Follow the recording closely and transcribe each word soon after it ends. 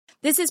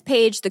This is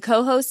Paige, the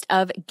co-host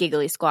of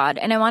Giggly Squad,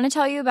 and I want to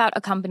tell you about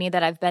a company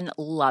that I've been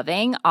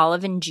loving,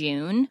 Olive &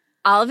 June.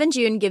 Olive &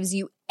 June gives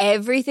you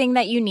everything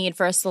that you need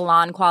for a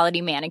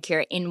salon-quality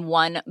manicure in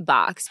one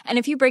box. And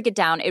if you break it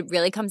down, it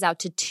really comes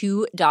out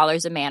to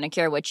 $2 a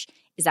manicure, which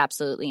is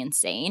absolutely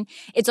insane.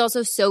 It's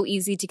also so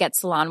easy to get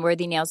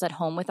salon-worthy nails at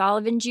home with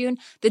Olive & June.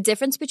 The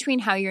difference between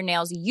how your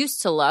nails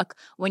used to look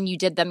when you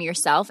did them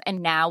yourself and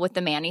now with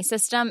the Mani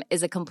system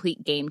is a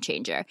complete game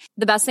changer.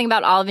 The best thing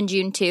about Olive &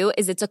 June, too,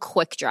 is it's a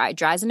quick dry.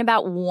 Dries in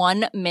about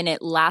 1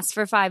 minute, lasts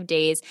for 5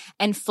 days,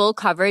 and full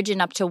coverage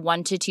in up to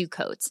 1 to 2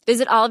 coats.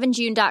 Visit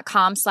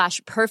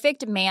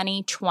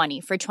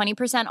oliveandjune.com/perfectmani20 for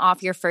 20%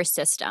 off your first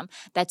system.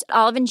 That's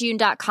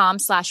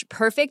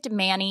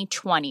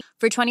oliveandjune.com/perfectmani20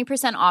 for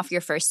 20% off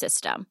your first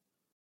system.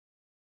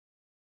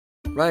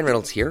 Ryan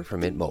Reynolds here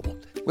from Mint Mobile.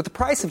 With the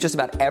price of just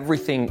about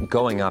everything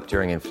going up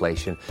during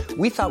inflation,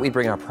 we thought we'd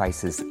bring our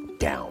prices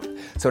down.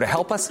 So to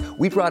help us,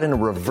 we brought in a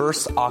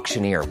reverse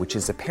auctioneer, which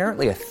is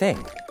apparently a thing.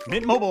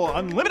 Mint Mobile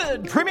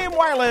Unlimited Premium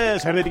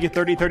Wireless. How to get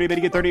 30, 30, bit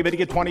to get 30, bit to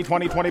get 20,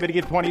 20, 20, bit to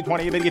get 20,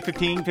 20, bit to get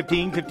 15,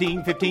 15,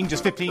 15, 15,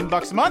 just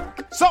 $15 a month?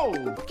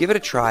 Sold! Give it a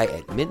try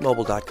at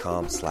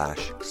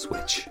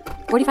mintmobile.com/switch.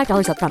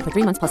 $45 up front for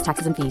 3 months plus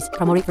taxes and fees.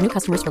 Promo rate for new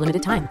customers for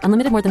limited time.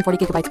 Unlimited more than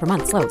 40 gigabytes per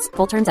month. Slows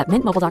full terms at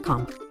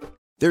mintmobile.com.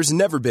 There's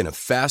never been a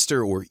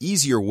faster or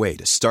easier way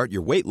to start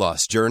your weight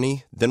loss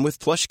journey than with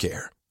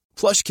PlushCare.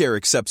 PlushCare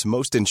accepts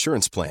most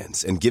insurance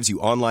plans and gives you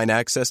online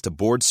access to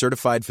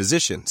board-certified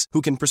physicians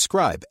who can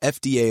prescribe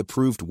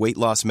FDA-approved weight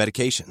loss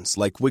medications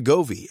like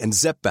Wegovy and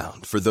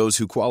Zepbound for those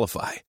who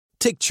qualify.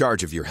 Take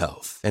charge of your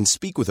health and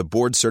speak with a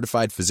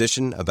board-certified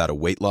physician about a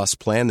weight loss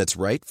plan that's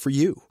right for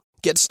you.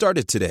 Get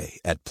started today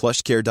at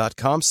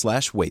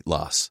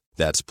plushcare.com/weight-loss.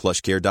 That's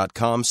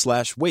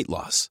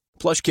plushcare.com/weight-loss.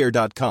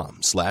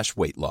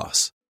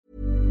 plushcare.com/weight-loss.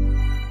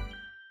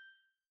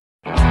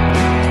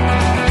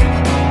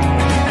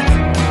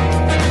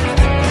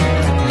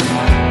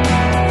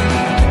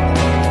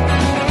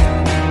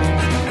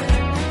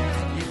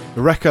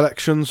 The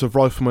Recollections of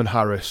Rifleman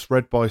Harris,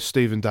 read by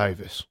Stephen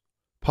Davis.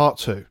 Part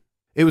 2.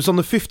 It was on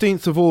the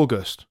 15th of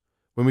August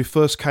when we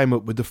first came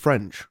up with the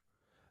French,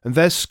 and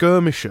their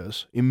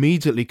skirmishers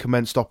immediately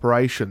commenced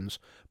operations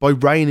by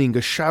raining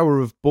a shower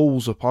of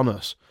balls upon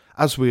us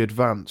as we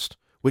advanced,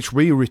 which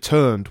we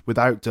returned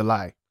without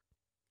delay.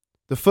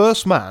 The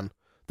first man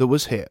that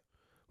was hit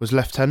was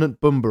Lieutenant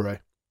Bunbury.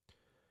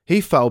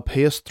 He fell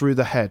pierced through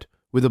the head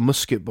with a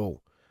musket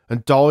ball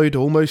and died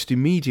almost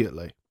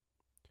immediately.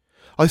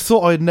 I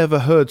thought I had never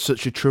heard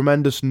such a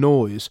tremendous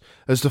noise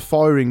as the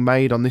firing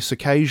made on this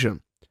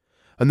occasion,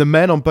 and the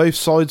men on both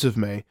sides of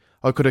me,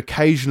 I could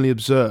occasionally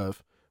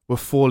observe, were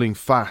falling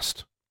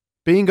fast.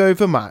 Being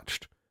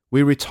overmatched,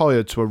 we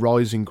retired to a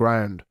rising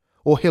ground,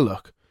 or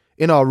hillock,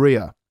 in our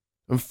rear,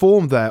 and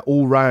formed there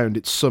all round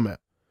its summit,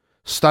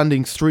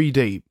 standing 3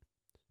 deep,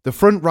 the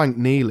front rank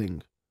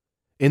kneeling.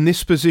 In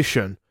this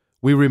position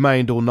we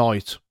remained all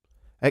night,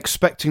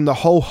 expecting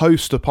the whole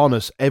host upon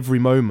us every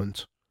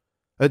moment.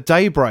 At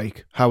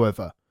daybreak,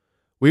 however,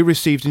 we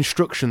received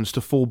instructions to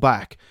fall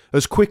back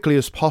as quickly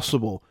as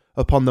possible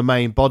upon the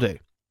main body.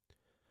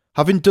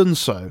 Having done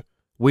so,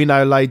 we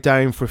now lay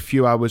down for a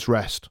few hours'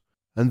 rest,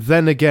 and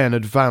then again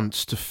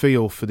advanced to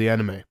feel for the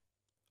enemy.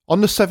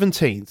 On the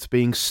 17th,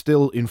 being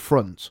still in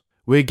front,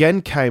 we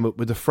again came up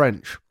with the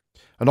French,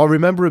 and I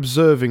remember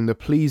observing the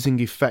pleasing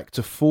effect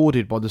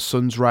afforded by the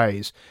sun's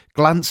rays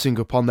glancing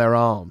upon their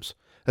arms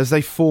as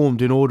they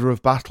formed in order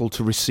of battle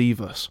to receive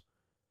us.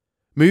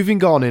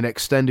 Moving on in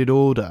extended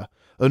order,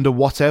 under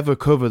whatever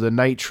cover the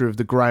nature of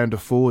the ground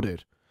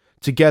afforded,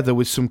 together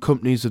with some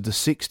companies of the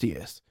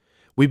 60th,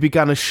 we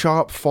began a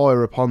sharp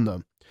fire upon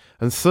them,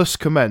 and thus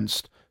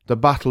commenced the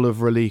Battle of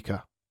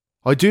Rolica.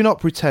 I do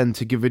not pretend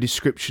to give a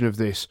description of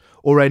this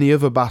or any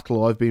other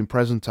battle I've been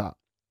present at.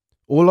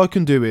 All I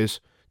can do is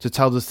to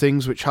tell the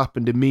things which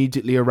happened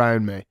immediately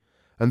around me,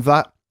 and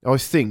that, I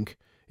think,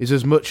 is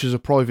as much as a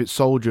private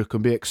soldier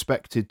can be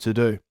expected to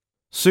do.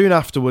 Soon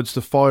afterwards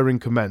the firing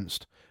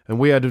commenced, and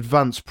we had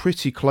advanced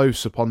pretty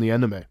close upon the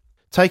enemy.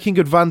 Taking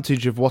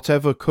advantage of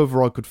whatever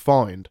cover I could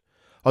find,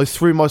 I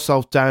threw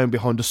myself down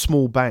behind a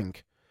small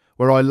bank,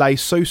 where I lay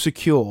so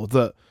secure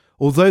that,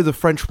 although the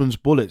Frenchman's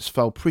bullets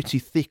fell pretty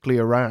thickly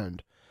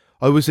around,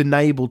 I was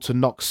enabled to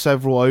knock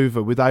several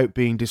over without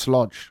being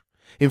dislodged.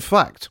 In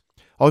fact,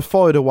 I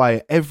fired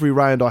away every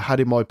round I had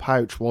in my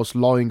pouch whilst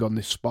lying on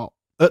this spot.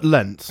 At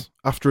length,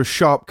 after a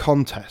sharp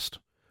contest,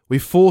 we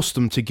forced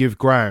them to give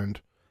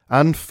ground,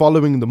 and,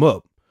 following them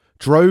up,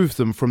 drove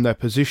them from their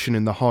position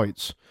in the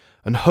heights,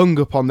 and hung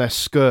upon their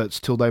skirts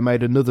till they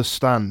made another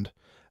stand,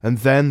 and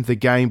then the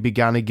game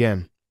began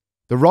again.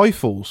 The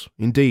Rifles,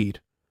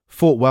 indeed,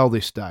 fought well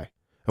this day,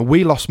 and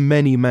we lost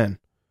many men.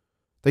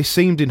 They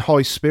seemed in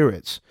high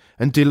spirits,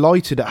 and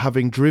delighted at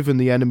having driven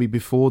the enemy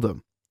before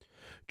them.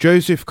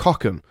 Joseph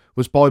Cockham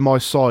was by my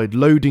side,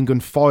 loading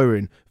and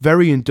firing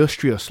very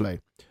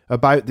industriously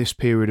about this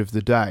period of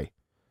the day.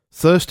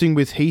 Thirsting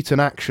with heat and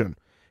action,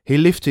 he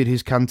lifted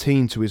his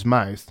canteen to his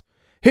mouth.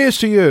 "Here's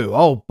to you,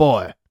 old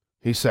boy,"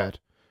 he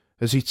said,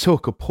 as he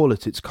took a pull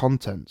at its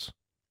contents.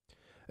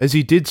 As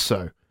he did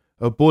so,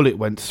 a bullet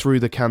went through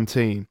the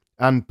canteen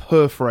and,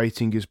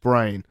 perforating his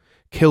brain,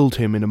 killed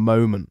him in a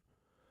moment.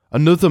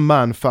 Another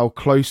man fell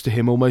close to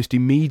him almost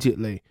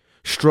immediately,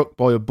 struck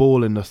by a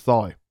ball in the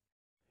thigh.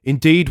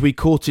 Indeed, we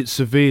caught it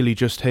severely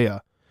just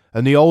here,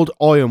 and the old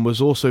iron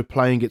was also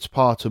playing its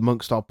part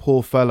amongst our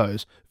poor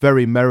fellows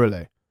very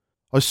merrily.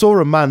 I saw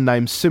a man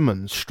named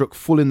Simmons struck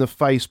full in the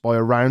face by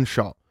a round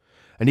shot,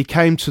 and he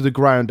came to the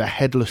ground a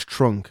headless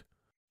trunk.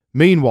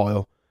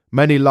 Meanwhile,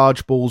 many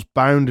large balls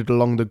bounded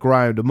along the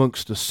ground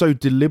amongst us so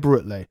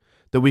deliberately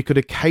that we could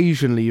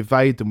occasionally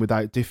evade them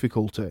without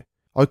difficulty.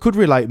 I could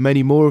relate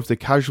many more of the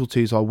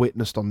casualties I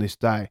witnessed on this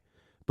day,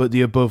 but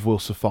the above will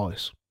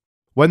suffice.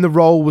 When the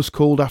roll was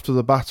called after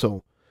the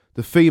battle,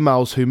 the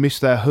females who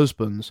missed their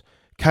husbands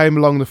came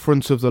along the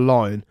front of the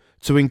line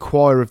to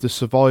inquire of the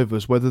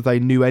survivors whether they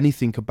knew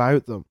anything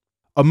about them.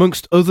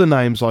 Amongst other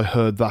names I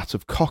heard that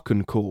of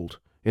Cocken called,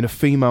 in a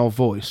female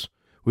voice,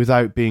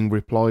 without being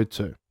replied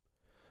to.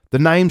 The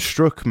name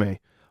struck me,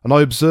 and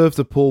I observed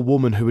the poor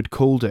woman who had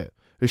called it,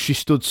 as she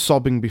stood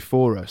sobbing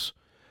before us,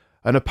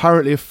 and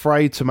apparently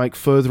afraid to make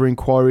further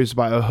inquiries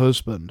about her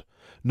husband.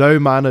 No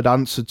man had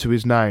answered to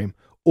his name,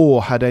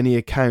 or had any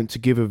account to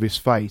give of his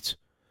fate.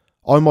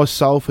 I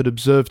myself had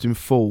observed him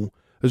fall,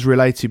 as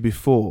related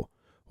before,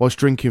 whilst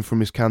drinking from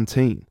his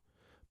canteen,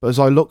 but as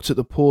I looked at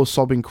the poor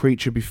sobbing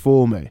creature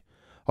before me,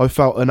 I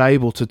felt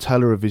unable to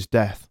tell her of his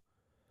death.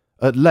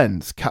 At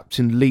length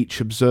Captain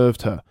Leach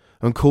observed her,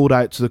 and called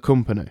out to the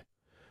company,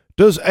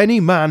 "Does any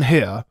man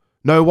here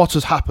know what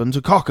has happened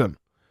to Cocken?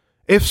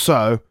 If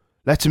so,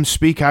 let him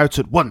speak out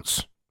at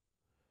once."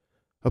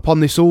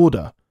 Upon this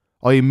order,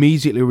 I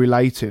immediately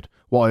related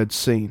what I had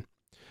seen,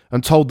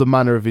 and told the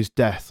manner of his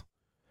death.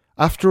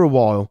 After a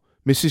while,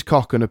 Mrs.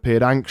 Cocken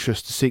appeared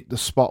anxious to seek the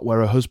spot where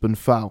her husband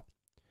fell,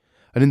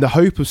 and in the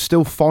hope of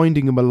still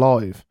finding him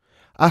alive,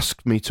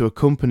 asked me to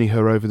accompany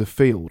her over the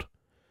field.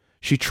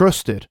 She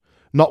trusted,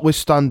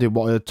 notwithstanding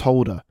what I had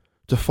told her,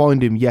 to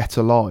find him yet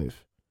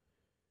alive.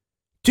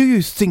 "Do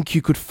you think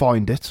you could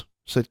find it?"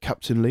 said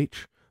Captain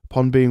Leach,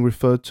 upon being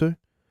referred to.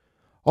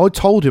 I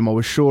told him I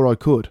was sure I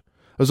could,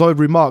 as I had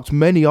remarked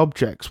many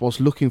objects whilst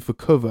looking for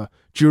cover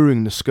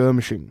during the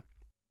skirmishing.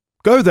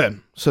 "Go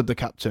then," said the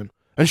captain,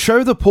 "and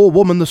show the poor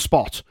woman the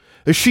spot,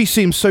 as she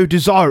seems so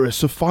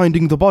desirous of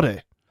finding the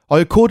body." I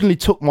accordingly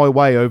took my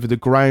way over the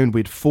ground we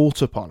had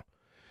fought upon,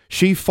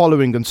 she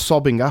following and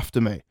sobbing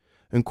after me,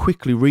 and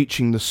quickly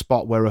reaching the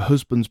spot where her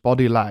husband's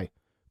body lay,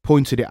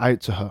 pointed it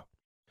out to her.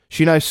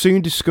 She now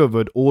soon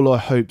discovered all her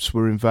hopes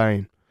were in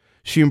vain.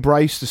 She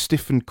embraced the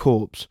stiffened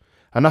corpse,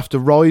 and after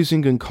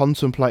rising and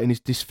contemplating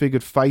his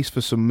disfigured face for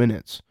some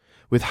minutes,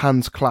 with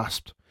hands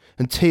clasped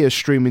and tears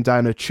streaming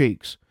down her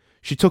cheeks,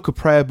 she took a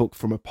prayer book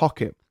from her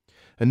pocket,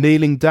 and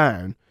kneeling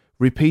down,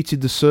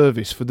 repeated the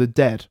service for the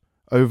dead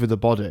over the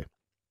body.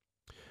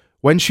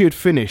 When she had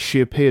finished,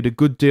 she appeared a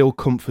good deal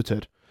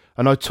comforted,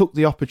 and I took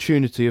the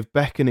opportunity of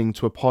beckoning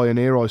to a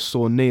pioneer I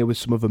saw near with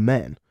some other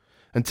men,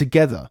 and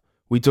together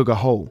we dug a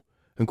hole,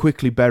 and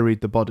quickly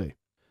buried the body.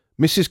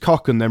 Mrs.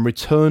 Cocken then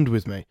returned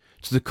with me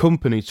to the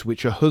company to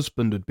which her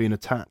husband had been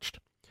attached,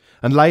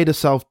 and laid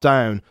herself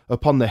down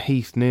upon the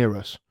heath near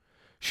us.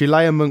 She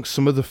lay amongst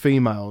some other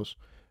females,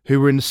 who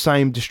were in the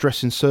same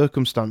distressing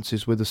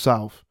circumstances with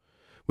herself,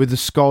 with the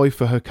sky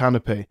for her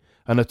canopy,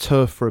 and a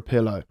turf for a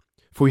pillow,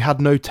 for we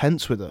had no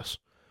tents with us.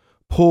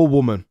 Poor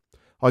woman!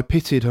 I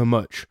pitied her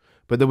much,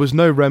 but there was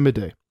no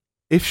remedy.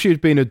 If she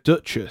had been a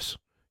duchess,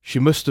 she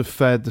must have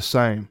fared the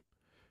same.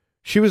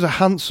 She was a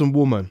handsome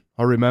woman,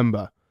 I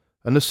remember,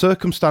 and the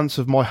circumstance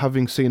of my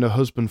having seen her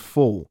husband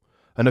fall,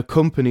 and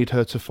accompanied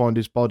her to find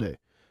his body,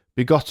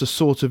 begot a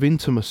sort of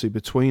intimacy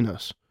between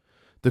us.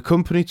 The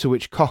company to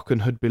which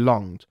Cocken had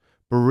belonged,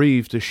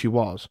 bereaved as she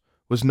was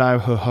now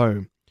her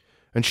home,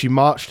 and she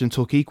marched and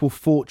took equal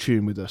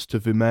fortune with us to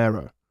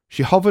Vimeiro.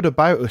 She hovered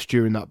about us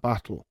during that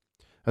battle,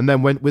 and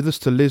then went with us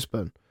to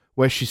Lisbon,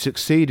 where she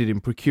succeeded in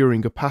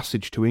procuring a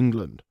passage to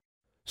England.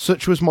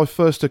 Such was my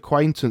first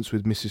acquaintance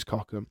with Mrs.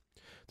 Cocken.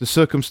 The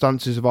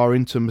circumstances of our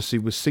intimacy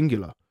was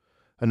singular,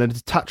 and an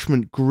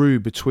attachment grew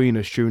between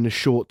us during the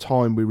short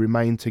time we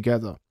remained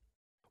together.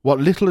 What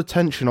little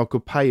attention I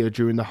could pay her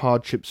during the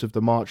hardships of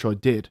the march I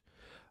did,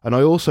 and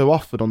I also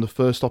offered on the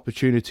first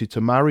opportunity to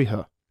marry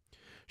her.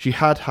 She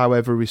had,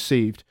 however,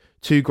 received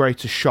too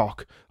great a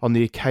shock on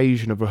the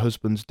occasion of her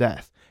husband's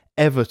death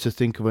ever to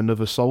think of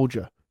another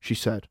soldier, she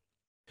said.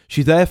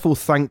 She therefore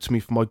thanked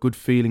me for my good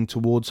feeling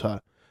towards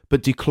her,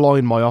 but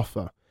declined my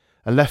offer,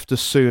 and left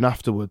us soon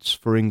afterwards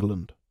for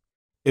England.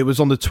 It was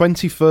on the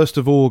 21st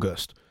of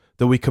August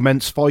that we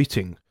commenced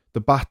fighting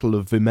the Battle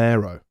of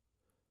Vimeiro.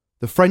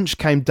 The French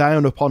came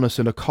down upon us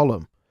in a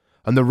column,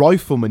 and the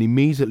riflemen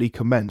immediately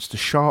commenced a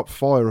sharp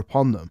fire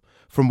upon them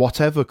from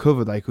whatever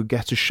cover they could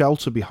get a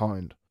shelter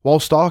behind,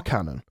 whilst our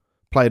cannon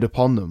played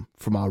upon them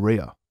from our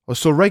rear. I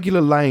saw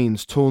regular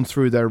lanes torn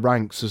through their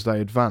ranks as they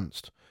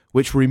advanced,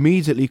 which were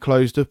immediately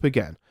closed up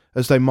again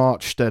as they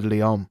marched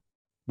steadily on.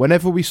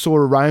 Whenever we saw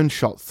a round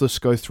shot thus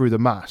go through the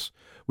mass,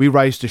 we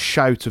raised a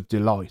shout of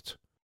delight.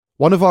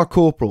 One of our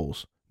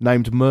corporals,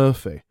 named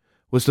Murphy,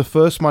 was the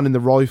first man in the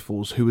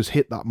Rifles who was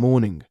hit that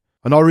morning,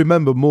 and I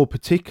remember more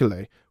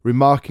particularly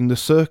remarking the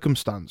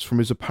circumstance from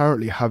his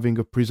apparently having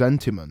a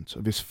presentiment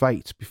of his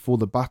fate before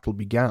the battle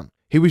began.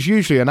 He was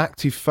usually an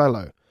active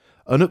fellow,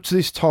 and up to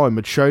this time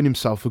had shown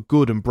himself a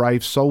good and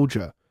brave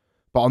soldier,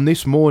 but on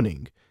this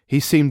morning he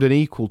seemed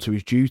unequal to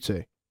his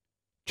duty.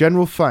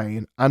 General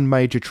Fane and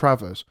Major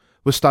Travers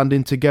were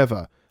standing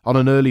together on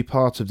an early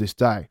part of this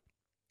day.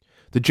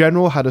 The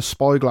general had a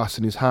spyglass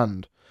in his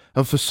hand,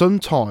 and for some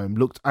time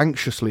looked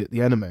anxiously at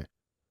the enemy.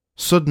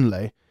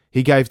 Suddenly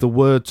he gave the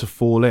word to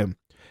fall in,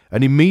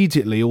 and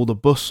immediately all the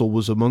bustle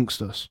was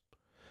amongst us.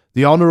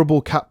 The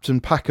Honourable Captain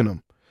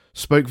Pakenham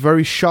spoke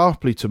very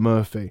sharply to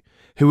Murphy,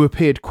 who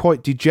appeared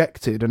quite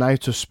dejected and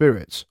out of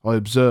spirits, I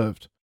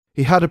observed.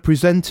 He had a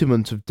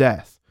presentiment of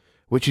death,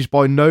 which is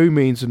by no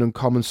means an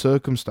uncommon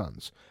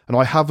circumstance, and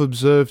I have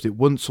observed it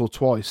once or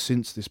twice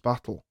since this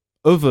battle.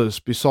 Others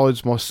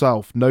besides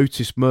myself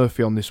noticed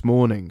Murphy on this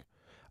morning,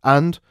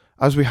 and,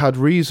 as we had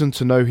reason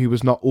to know he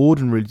was not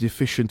ordinarily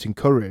deficient in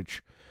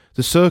courage,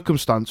 the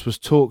circumstance was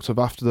talked of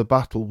after the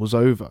battle was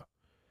over.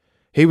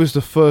 He was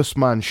the first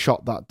man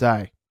shot that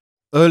day.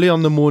 Early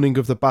on the morning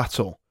of the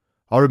battle,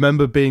 I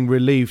remember being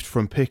relieved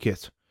from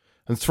picket,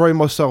 and throwing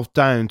myself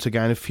down to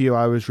gain a few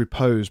hours'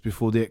 repose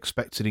before the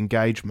expected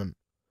engagement.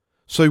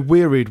 So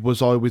wearied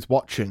was I with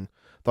watching,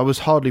 that I was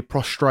hardly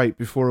prostrate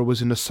before I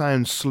was in a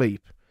sound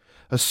sleep,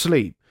 a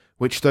sleep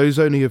which those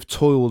only who have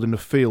toiled in the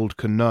field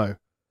can know.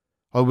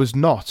 I was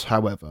not,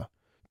 however,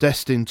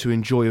 destined to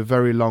enjoy a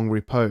very long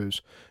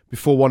repose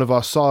before one of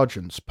our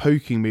sergeants,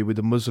 poking me with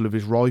the muzzle of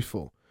his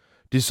rifle,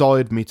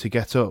 desired me to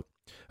get up,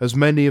 as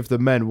many of the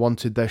men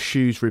wanted their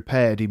shoes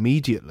repaired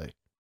immediately.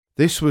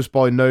 This was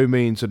by no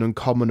means an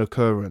uncommon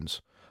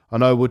occurrence,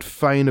 and I would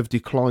fain have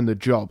declined the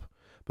job,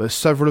 but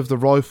several of the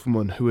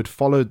riflemen who had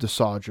followed the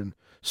sergeant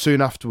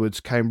soon afterwards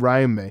came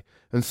round me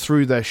and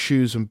threw their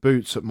shoes and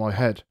boots at my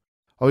head.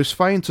 I was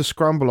fain to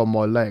scramble on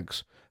my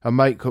legs and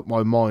make up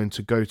my mind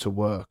to go to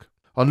work.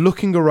 On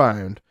looking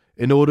around,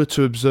 in order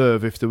to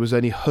observe if there was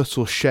any hut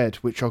or shed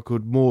which I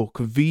could more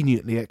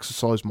conveniently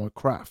exercise my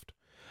craft,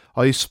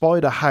 I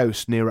espied a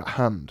house near at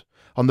hand,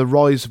 on the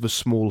rise of a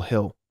small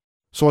hill.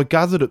 So I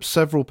gathered up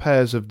several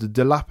pairs of the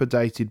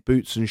dilapidated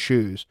boots and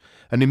shoes,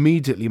 and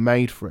immediately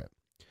made for it.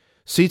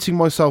 Seating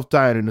myself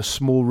down in a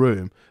small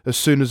room as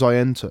soon as I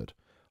entered,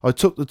 I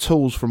took the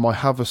tools from my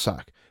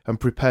haversack and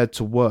prepared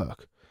to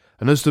work,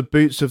 and as the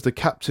boots of the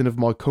captain of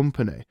my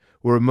company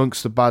were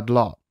amongst the bad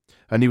lot,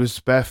 and he was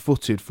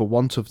barefooted for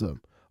want of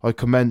them, I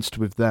commenced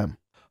with them.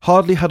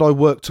 Hardly had I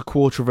worked a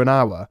quarter of an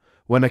hour,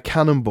 when a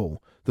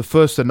cannonball, the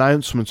first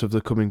announcement of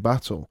the coming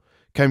battle,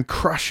 came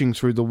crashing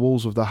through the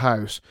walls of the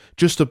house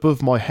just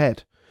above my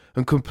head,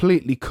 and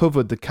completely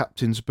covered the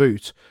captain's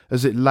boot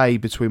as it lay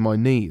between my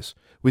knees,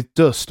 with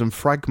dust and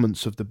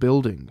fragments of the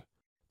building.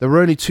 There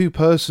were only 2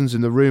 persons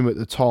in the room at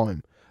the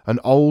time, an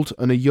old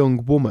and a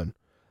young woman,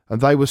 and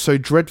they were so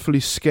dreadfully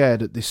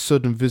scared at this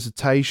sudden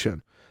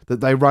visitation that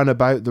they ran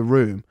about the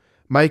room,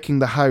 making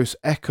the house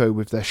echo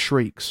with their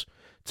shrieks,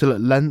 till at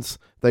length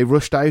they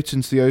rushed out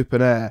into the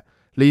open air,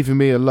 leaving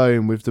me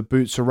alone with the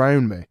boots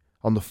around me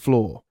on the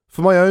floor.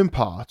 For my own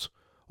part,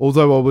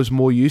 although I was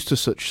more used to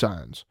such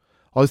sounds,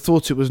 I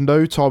thought it was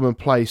no time and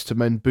place to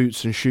mend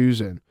boots and shoes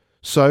in,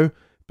 so,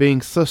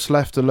 being thus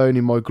left alone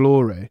in my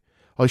glory,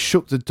 I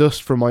shook the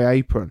dust from my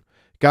apron,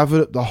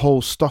 gathered up the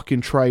whole stock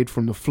in trade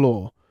from the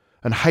floor,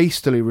 and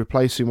hastily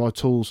replacing my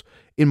tools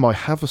in my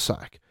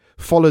haversack,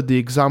 followed the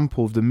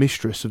example of the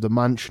mistress of the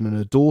mansion and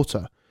her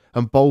daughter,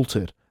 and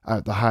bolted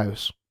out the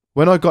house.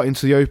 When I got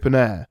into the open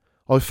air,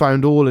 I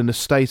found all in a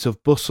state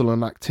of bustle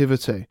and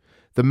activity,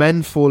 the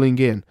men falling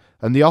in,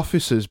 and the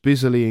officers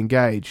busily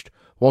engaged,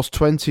 whilst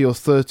 20 or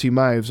 30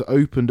 mouths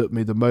opened at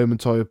me the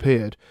moment I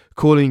appeared,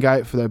 calling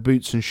out for their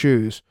boots and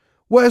shoes.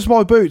 "Where's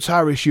my boots,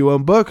 Harris, you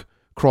humbug?"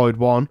 cried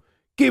one.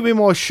 "Give me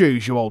my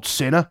shoes, you old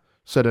sinner,"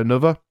 said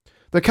another.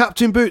 "The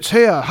captain boots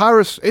here,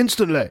 Harris,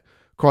 instantly,"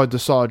 cried the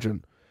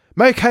sergeant.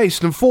 "Make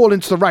haste and fall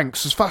into the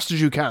ranks as fast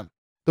as you can."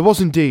 There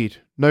was indeed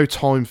no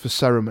time for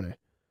ceremony,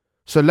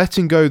 so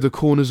letting go the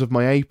corners of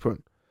my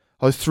apron,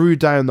 I threw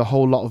down the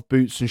whole lot of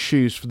boots and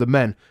shoes for the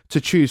men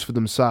to choose for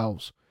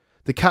themselves,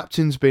 the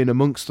captain's being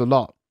amongst the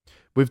lot,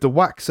 with the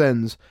wax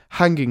ends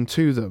hanging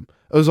to them,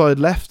 as I had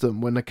left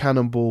them when the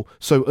cannonball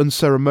so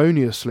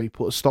unceremoniously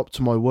put a stop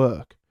to my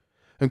work,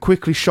 and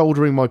quickly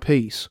shouldering my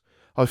piece,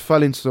 I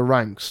fell into the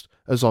ranks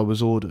as I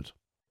was ordered.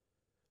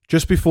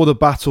 Just before the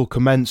battle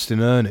commenced in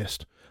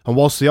earnest, and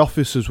whilst the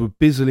officers were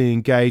busily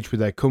engaged with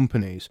their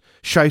companies,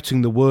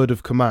 shouting the word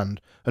of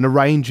command and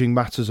arranging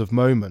matters of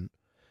moment,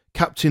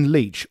 Captain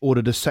Leach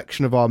ordered a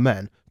section of our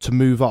men to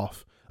move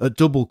off at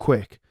double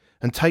quick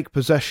and take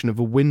possession of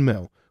a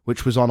windmill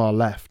which was on our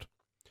left.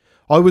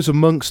 I was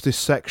amongst this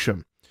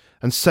section,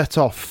 and set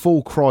off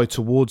full cry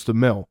towards the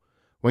mill,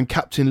 when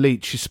Captain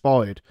Leach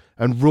espied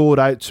and roared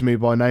out to me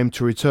by name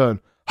to return.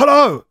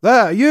 "Hello,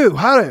 there, you,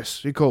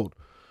 Harris," he called.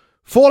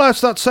 "Fall out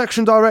of that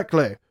section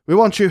directly. We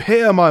want you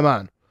here, my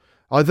man."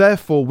 I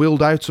therefore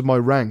wheeled out of my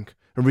rank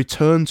and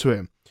returned to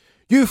him.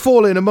 "You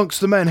fall in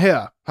amongst the men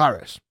here,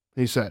 Harris,"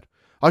 he said.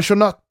 I shall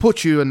not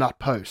put you in that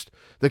post.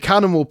 The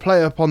cannon will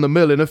play upon the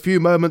mill in a few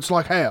moments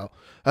like hail.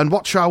 And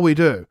what shall we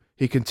do?"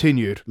 he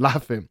continued,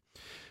 laughing,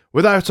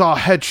 "without our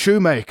head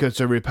shoemaker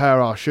to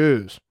repair our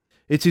shoes?"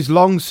 It is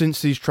long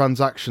since these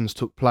transactions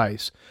took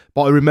place,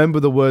 but I remember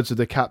the words of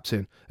the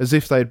captain as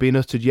if they had been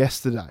uttered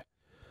yesterday.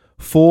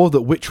 For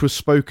that which was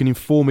spoken in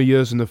former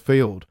years in the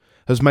field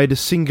has made a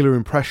singular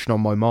impression on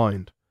my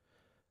mind.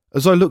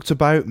 As I looked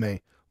about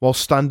me, while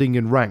standing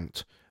and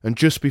ranked, and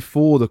just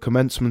before the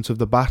commencement of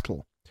the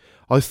battle,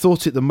 I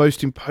thought it the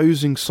most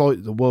imposing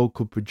sight the world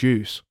could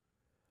produce.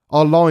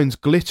 Our lines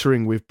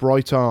glittering with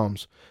bright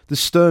arms, the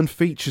stern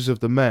features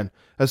of the men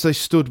as they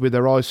stood with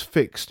their eyes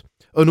fixed,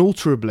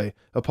 unalterably,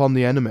 upon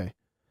the enemy,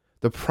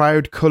 the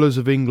proud colours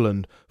of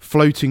England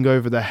floating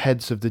over the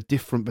heads of the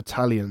different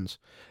battalions,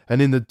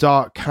 and in the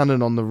dark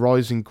cannon on the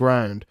rising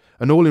ground,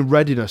 and all in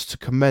readiness to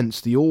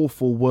commence the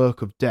awful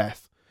work of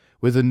death,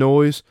 with a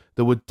noise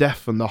that would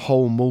deafen the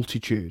whole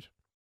multitude.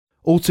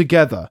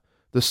 Altogether,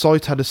 the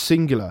sight had a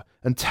singular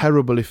and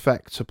terrible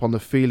effect upon the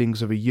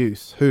feelings of a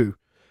youth who,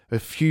 a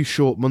few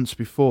short months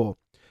before,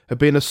 had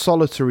been a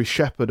solitary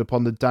shepherd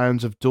upon the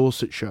downs of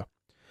Dorsetshire,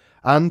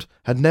 and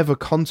had never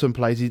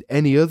contemplated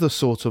any other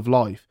sort of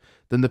life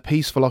than the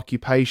peaceful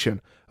occupation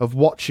of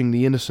watching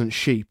the innocent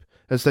sheep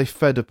as they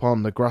fed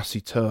upon the grassy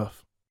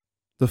turf.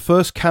 The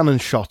first cannon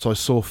shot I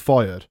saw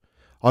fired,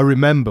 I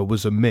remember,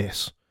 was a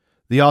miss.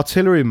 The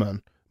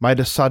artilleryman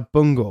made a sad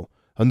bungle,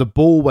 and the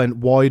ball went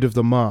wide of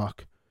the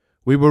mark.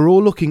 We were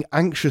all looking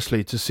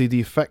anxiously to see the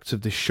effect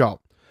of this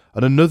shot,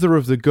 and another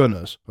of the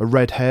gunners, a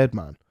red-haired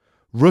man,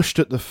 rushed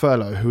at the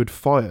fellow who had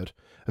fired,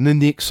 and in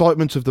the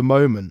excitement of the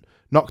moment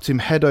knocked him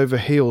head over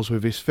heels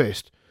with his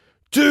fist.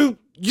 "Do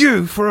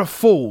you for a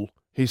fool?"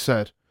 he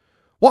said.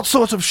 "What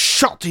sort of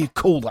shot do you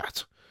call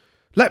that?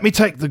 Let me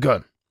take the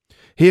gun."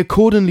 He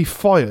accordingly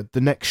fired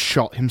the next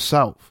shot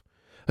himself,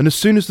 and as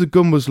soon as the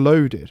gun was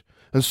loaded,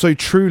 and so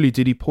truly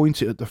did he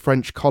point it at the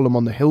French column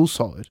on the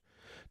hillside,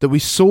 that we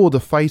saw the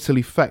fatal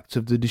effect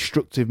of the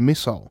destructive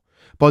missile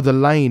by the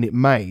lane it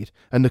made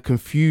and the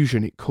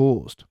confusion it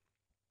caused.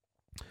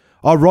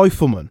 Our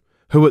riflemen,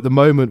 who at the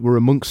moment were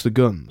amongst the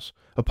guns,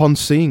 upon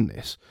seeing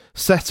this,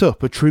 set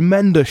up a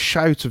tremendous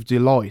shout of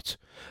delight,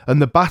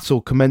 and the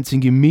battle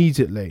commencing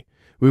immediately,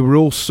 we were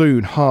all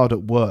soon hard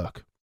at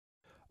work.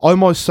 I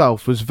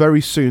myself was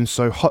very soon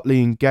so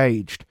hotly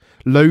engaged,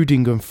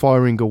 loading and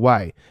firing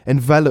away,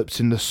 enveloped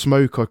in the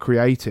smoke I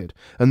created,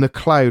 and the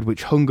cloud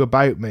which hung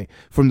about me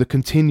from the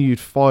continued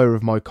fire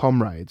of my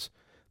comrades,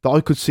 that I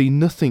could see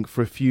nothing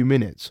for a few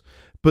minutes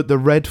but the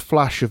red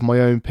flash of my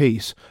own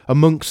piece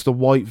amongst the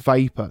white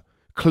vapour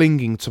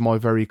clinging to my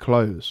very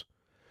clothes.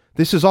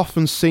 This has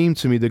often seemed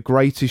to me the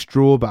greatest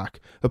drawback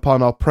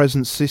upon our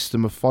present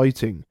system of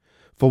fighting,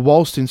 for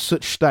whilst in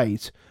such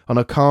state, on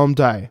a calm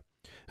day,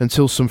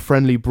 until some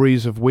friendly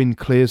breeze of wind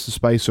clears the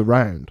space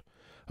around,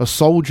 a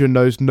soldier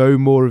knows no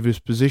more of his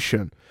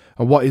position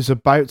and what is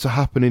about to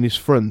happen in his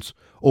front,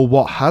 or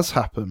what has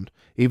happened,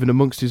 even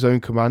amongst his own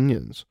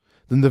companions,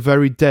 than the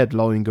very dead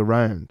lying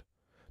around.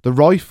 The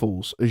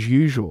rifles, as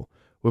usual,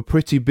 were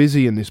pretty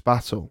busy in this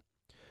battle.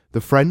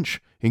 The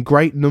French, in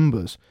great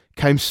numbers,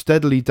 came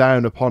steadily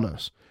down upon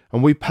us,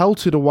 and we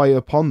pelted away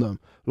upon them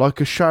like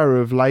a shower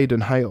of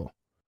laden hail.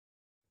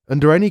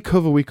 Under any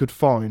cover we could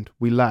find,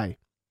 we lay,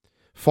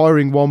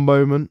 firing one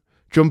moment,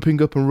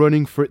 jumping up and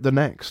running for it the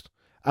next,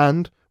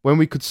 and, when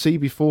we could see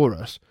before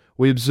us,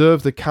 we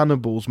observed the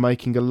cannonballs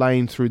making a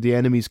lane through the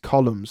enemy's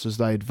columns as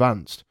they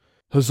advanced,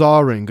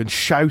 huzzaing and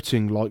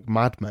shouting like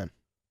madmen.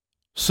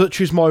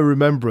 Such is my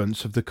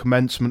remembrance of the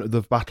commencement of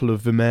the Battle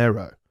of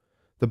Vimeiro.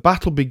 The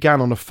battle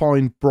began on a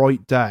fine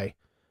bright day,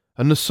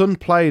 and the sun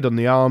played on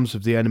the arms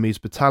of the enemy's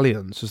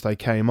battalions as they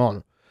came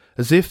on,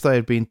 as if they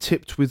had been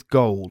tipped with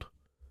gold.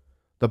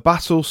 The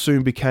battle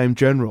soon became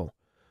general,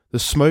 the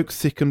smoke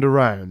thickened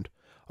around,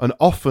 and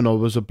often I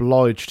was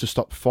obliged to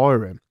stop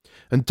firing,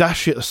 and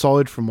dash it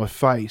aside from my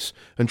face,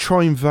 and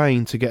try in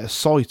vain to get a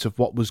sight of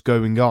what was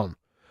going on,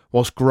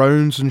 whilst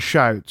groans and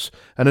shouts,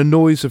 and a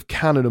noise of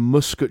cannon and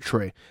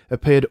musketry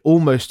appeared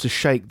almost to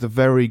shake the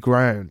very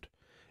ground.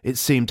 It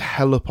seemed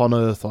hell upon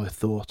earth, I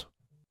thought.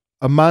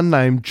 A man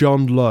named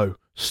John Lowe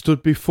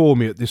stood before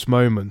me at this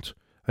moment,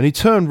 and he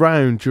turned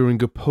round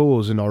during a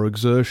pause in our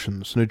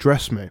exertions and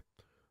addressed me.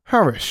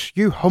 "Harris,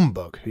 you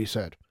humbug," he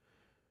said.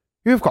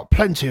 "You have got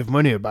plenty of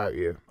money about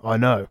you, I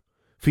know,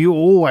 for you are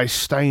always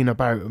staying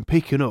about and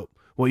picking up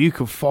what you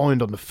can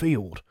find on the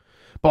field.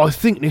 But I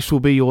think this will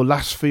be your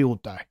last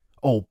field day,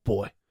 old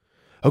boy.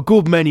 A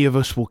good many of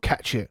us will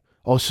catch it,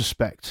 I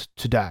suspect,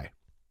 today."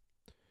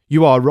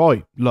 "You are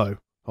right, Lowe,"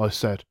 I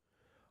said.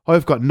 "I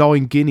have got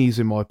 9 guineas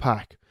in my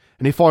pack,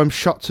 and if I am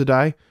shot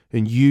today,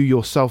 and you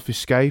yourself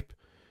escape,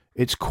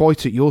 it's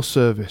quite at your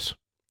service.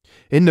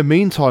 In the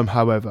meantime,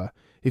 however,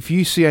 if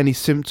you see any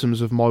symptoms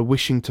of my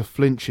wishing to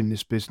flinch in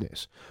this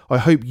business, I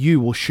hope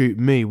you will shoot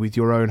me with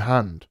your own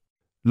hand."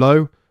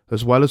 Lowe,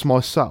 as well as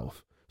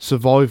myself,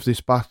 survived this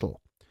battle,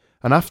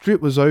 and after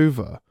it was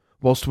over,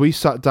 whilst we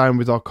sat down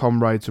with our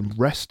comrades and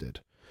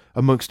rested,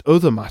 amongst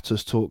other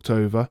matters talked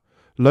over,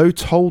 Lowe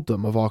told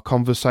them of our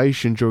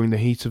conversation during the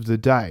heat of the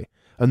day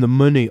and the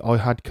money I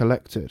had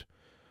collected,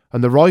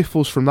 and the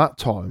rifles from that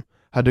time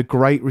had a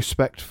great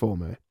respect for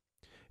me.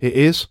 It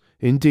is,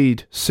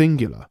 indeed,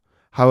 singular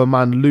how a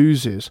man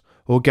loses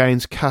or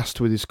gains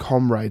caste with his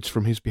comrades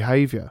from his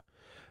behaviour,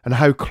 and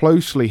how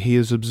closely he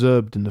is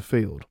observed in the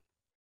field.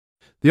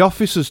 The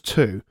officers,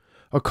 too,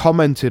 are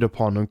commented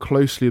upon and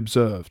closely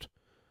observed.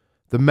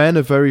 The men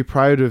are very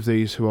proud of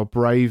these who are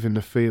brave in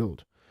the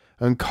field,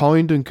 and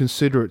kind and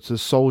considerate to the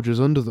soldiers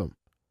under them.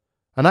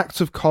 An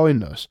act of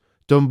kindness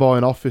done by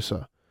an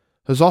officer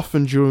has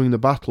often during the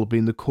battle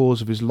been the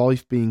cause of his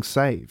life being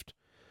saved.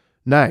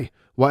 Nay,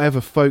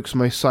 whatever folks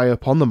may say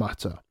upon the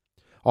matter,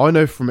 I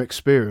know from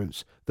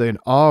experience that in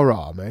our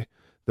army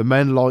the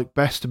men like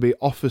best to be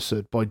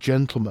officered by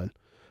gentlemen,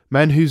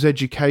 men whose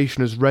education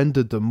has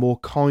rendered them more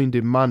kind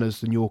in manners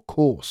than your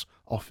coarse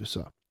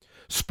officer,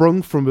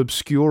 sprung from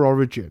obscure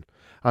origin,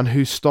 and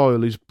whose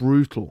style is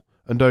brutal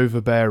and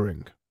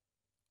overbearing.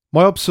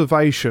 My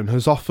observation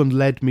has often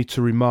led me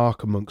to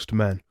remark amongst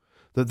men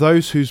that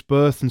those whose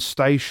birth and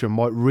station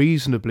might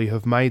reasonably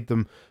have made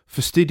them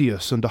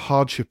fastidious under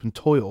hardship and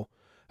toil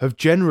have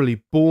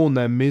generally borne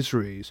their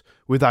miseries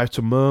without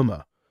a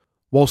murmur,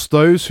 whilst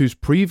those whose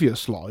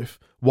previous life,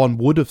 one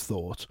would have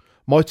thought,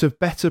 might have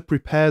better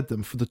prepared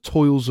them for the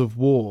toils of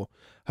war,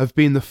 have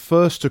been the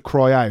first to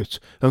cry out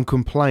and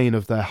complain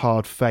of their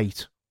hard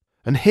fate.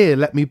 And here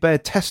let me bear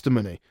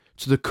testimony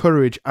to the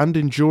courage and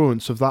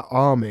endurance of that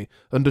army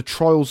under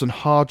trials and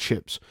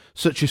hardships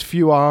such as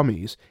few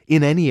armies,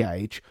 in any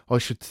age, I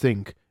should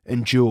think,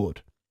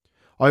 endured.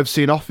 I have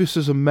seen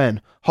officers and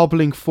men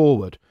hobbling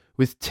forward,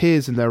 with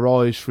tears in their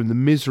eyes from the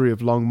misery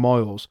of long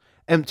miles,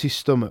 empty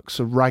stomachs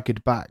and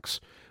ragged backs,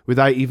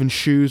 without even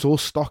shoes or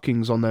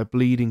stockings on their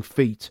bleeding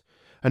feet,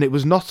 and it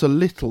was not a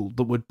little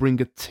that would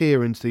bring a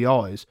tear into the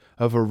eyes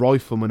of a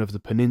rifleman of the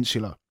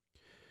peninsula.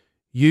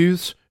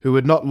 Youths who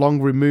had not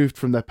long removed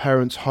from their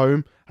parents'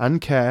 home and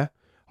care,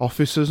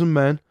 officers and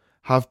men,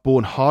 have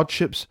borne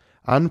hardships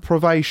and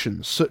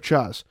privations such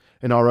as,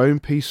 in our own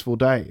peaceful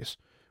days,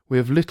 we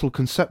have little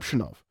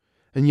conception of,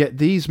 and yet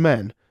these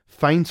men,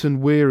 faint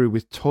and weary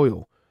with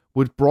toil,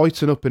 would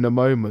brighten up in a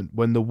moment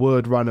when the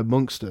word ran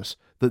amongst us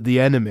that the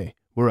enemy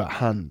were at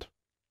hand.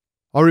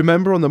 I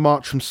remember on the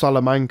march from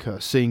Salamanca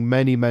seeing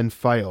many men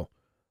fail.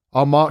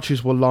 Our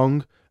marches were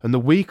long, and the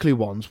weekly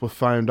ones were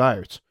found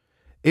out.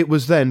 It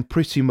was then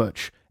pretty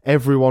much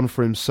everyone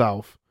for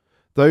himself.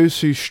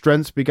 Those whose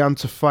strength began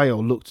to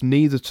fail looked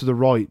neither to the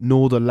right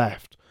nor the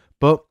left,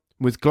 but,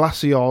 with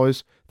glassy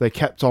eyes, they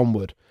kept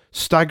onward,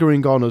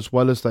 staggering on as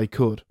well as they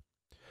could.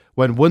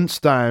 When once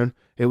down,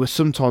 it was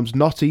sometimes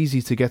not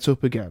easy to get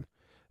up again,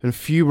 and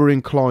few were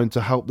inclined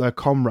to help their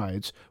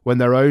comrades when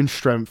their own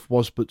strength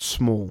was but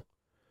small.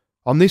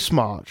 On this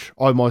march,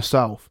 I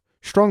myself,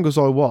 strong as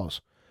I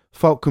was,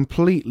 felt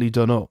completely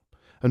done up,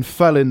 and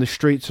fell in the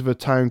streets of a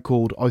town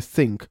called, I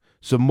think,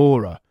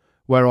 Zamora,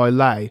 where I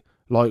lay,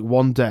 like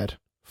one dead,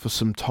 for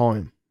some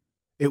time.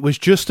 It was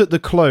just at the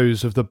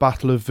close of the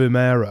Battle of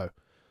Vimero.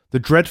 The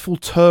dreadful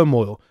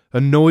turmoil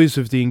and noise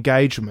of the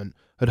engagement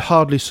had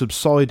hardly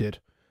subsided,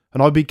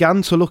 and I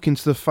began to look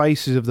into the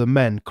faces of the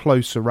men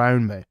close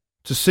around me,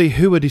 to see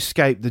who had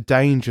escaped the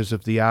dangers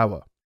of the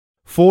hour.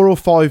 4 or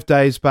 5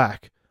 days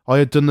back, I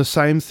had done the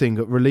same thing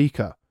at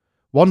Relica.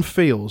 One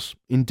feels,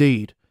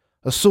 indeed,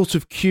 a sort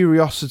of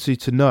curiosity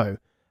to know,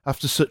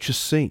 after such a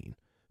scene,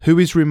 who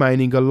is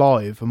remaining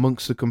alive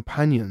amongst the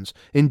companions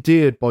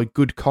endeared by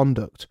good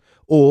conduct,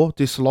 or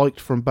disliked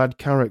from bad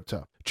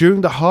character.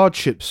 During the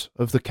hardships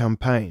of the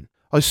campaign,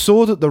 I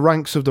saw that the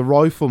ranks of the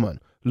riflemen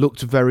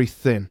looked very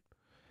thin.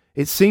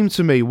 It seemed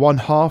to me one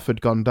half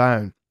had gone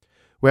down.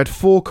 We had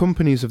 4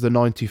 companies of the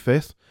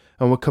 95th,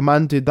 and were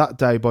commanded that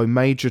day by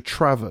Major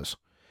Travers.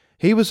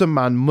 He was a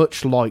man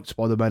much liked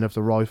by the men of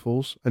the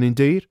Rifles, and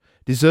indeed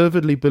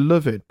deservedly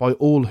beloved by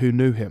all who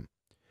knew him.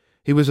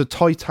 He was a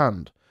tight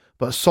hand,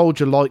 but a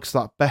soldier likes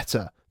that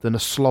better than a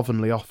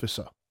slovenly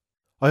officer.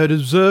 I had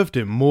observed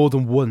him more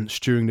than once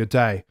during the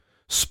day,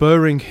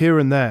 spurring here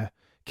and there,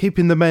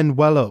 keeping the men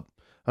well up,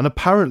 and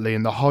apparently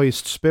in the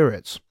highest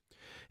spirits.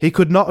 He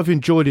could not have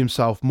enjoyed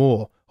himself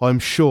more, I am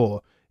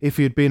sure, if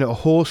he had been at a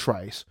horse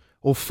race,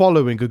 or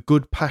following a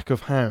good pack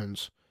of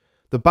hounds.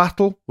 The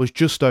battle was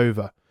just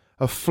over.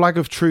 A flag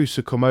of truce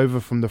had come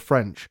over from the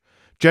French.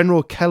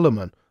 General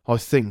Kellerman, I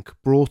think,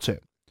 brought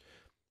it.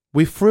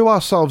 We threw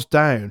ourselves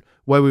down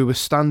where we were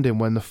standing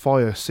when the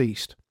fire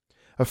ceased.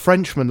 A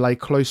Frenchman lay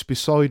close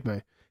beside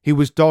me. He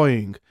was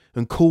dying,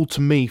 and called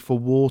to me for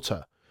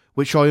water,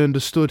 which I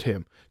understood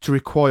him to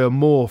require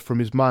more from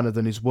his manner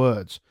than his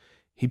words.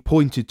 He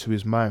pointed to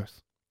his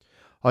mouth.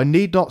 I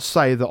need not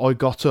say that I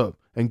got up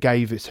and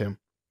gave it him.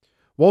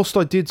 Whilst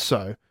I did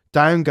so,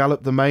 down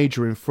galloped the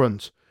Major in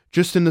front,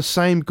 just in the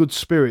same good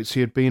spirits he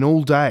had been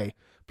all day,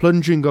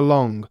 plunging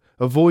along,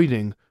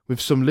 avoiding,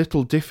 with some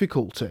little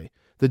difficulty,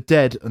 the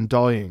dead and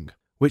dying,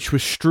 which were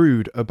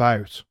strewed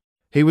about.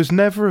 He was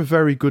never a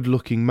very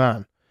good-looking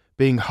man,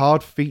 being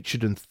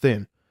hard-featured and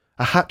thin,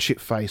 a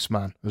hatchet-faced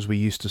man, as we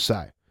used to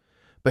say.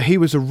 But he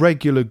was a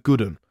regular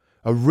good 'un,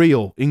 a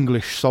real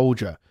English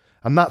soldier,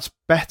 and that's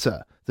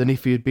better than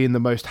if he had been the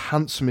most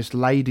handsomest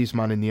ladies'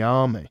 man in the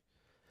army.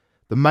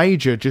 The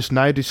Major just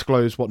now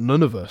disclosed what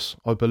none of us,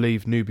 I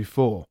believe, knew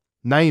before,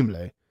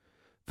 namely,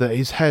 that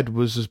his head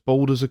was as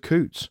bald as a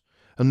coot's,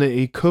 and that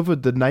he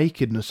covered the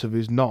nakedness of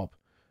his knob,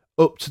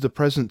 up to the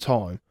present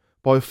time,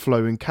 by a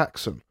flowing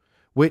caxon,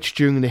 which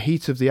during the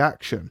heat of the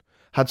action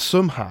had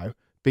somehow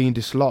been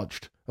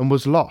dislodged, and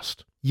was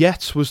lost.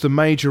 Yet was the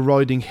Major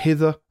riding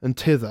hither and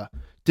thither,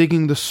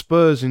 digging the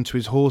spurs into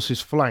his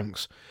horse's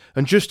flanks,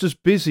 and just as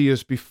busy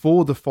as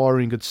before the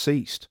firing had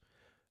ceased.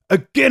 "A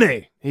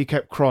guinea," he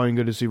kept crying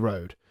as he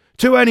rode,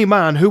 "to any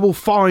man who will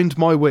find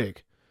my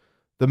wig."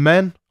 The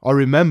men, I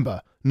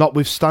remember,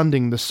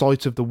 notwithstanding the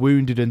sight of the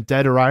wounded and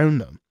dead around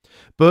them,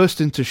 burst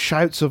into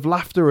shouts of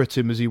laughter at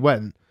him as he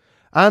went,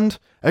 and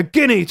 "A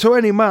guinea to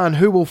any man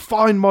who will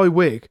find my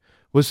wig"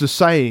 was the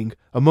saying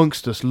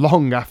amongst us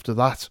long after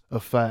that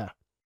affair.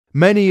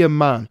 Many a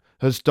man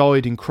has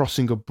died in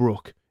crossing a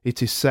brook,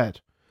 it is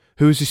said,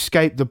 who has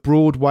escaped the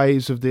broad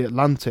waves of the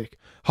Atlantic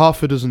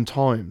half a dozen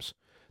times.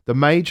 The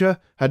Major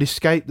had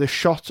escaped the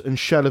shot and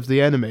shell of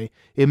the enemy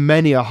in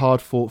many a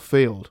hard-fought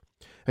field,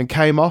 and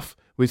came off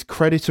with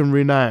credit and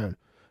renown,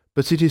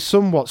 but it is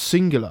somewhat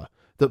singular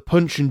that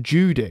Punch and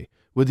Judy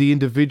were the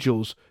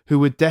individuals who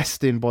were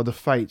destined by the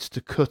fates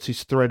to cut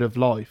his thread of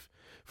life,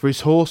 for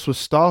his horse was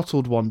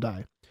startled one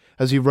day,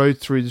 as he rode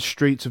through the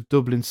streets of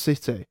Dublin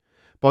City,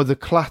 by the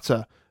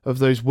clatter of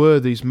those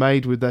worthies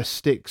made with their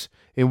sticks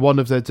in one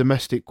of their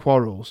domestic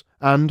quarrels,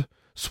 and,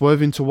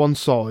 swerving to one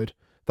side,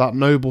 that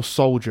noble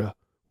soldier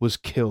was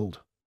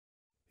killed.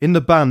 In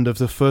the band of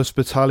the 1st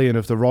Battalion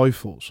of the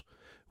Rifles,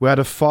 we had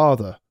a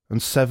father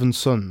and 7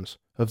 sons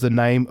of the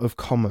name of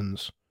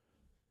Commons.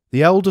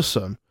 The elder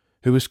son,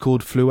 who was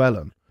called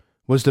Fluellen,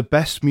 was the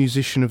best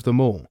musician of them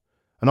all,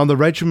 and on the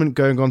regiment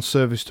going on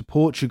service to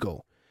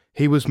Portugal,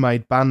 he was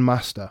made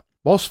bandmaster.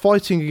 Whilst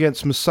fighting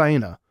against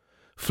Massena,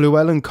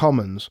 Fluellen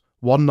Commons,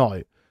 one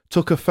night,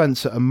 took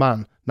offence at a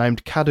man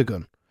named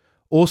Cadogan,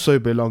 also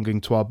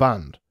belonging to our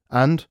band,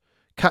 and,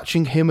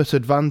 catching him at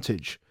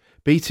advantage,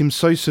 beat him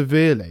so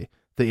severely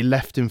that he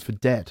left him for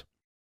dead.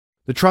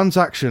 The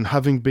transaction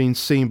having been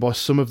seen by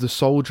some of the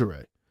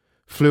soldiery,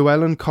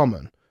 Fluellen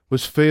Common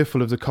was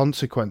fearful of the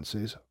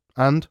consequences,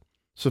 and,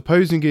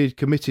 supposing he had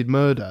committed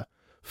murder,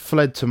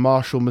 fled to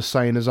Marshal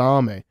Massena's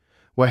army,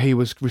 where he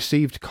was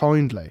received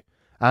kindly,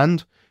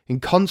 and, in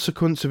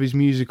consequence of his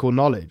musical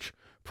knowledge,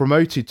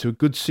 promoted to a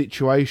good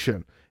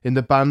situation in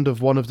the band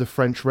of one of the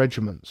French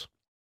regiments.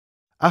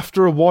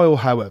 After a while,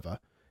 however,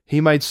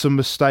 he made some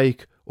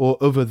mistake or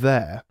other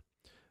there,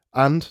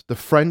 and, the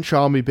French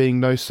army being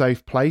no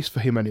safe place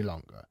for him any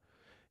longer,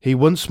 he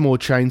once more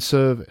changed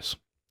service,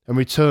 and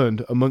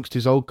returned amongst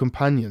his old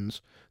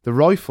companions, the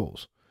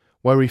Rifles,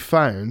 where he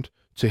found,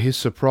 to his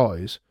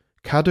surprise,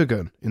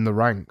 Cadogan in the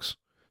ranks,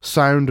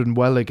 sound and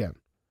well again.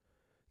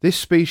 This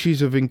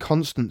species of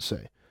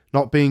inconstancy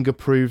not being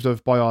approved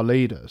of by our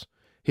leaders,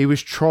 he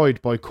was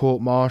tried by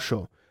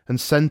court-martial and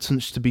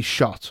sentenced to be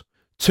shot.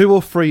 2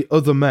 or 3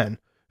 other men,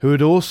 who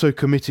had also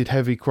committed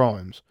heavy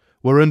crimes,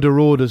 were under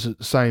orders at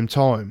the same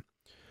time,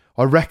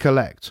 I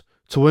recollect,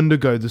 to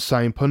undergo the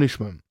same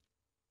punishment.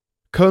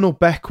 Colonel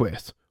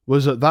Beckwith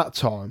was at that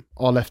time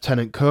our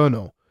lieutenant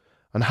colonel,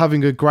 and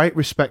having a great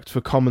respect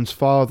for Common's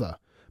father,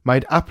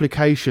 made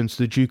application to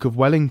the Duke of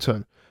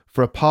Wellington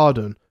for a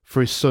pardon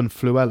for his son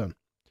Fluellen.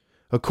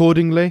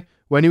 Accordingly,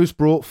 when he was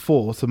brought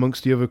forth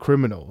amongst the other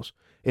criminals,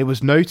 it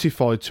was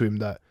notified to him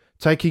that,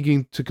 taking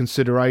into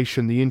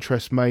consideration the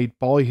interest made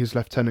by his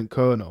lieutenant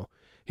colonel,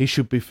 he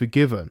should be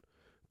forgiven,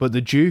 but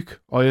the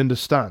Duke, I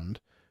understand,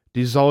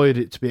 desired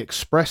it to be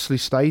expressly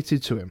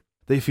stated to him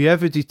that if he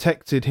ever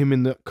detected him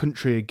in the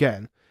country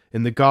again,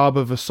 in the garb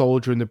of a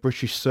soldier in the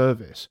British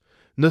service,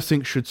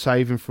 nothing should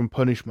save him from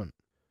punishment.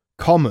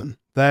 Common,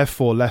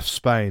 therefore, left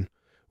Spain,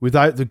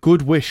 without the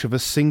good wish of a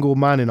single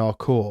man in our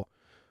corps,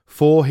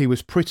 for he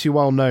was pretty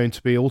well known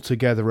to be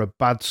altogether a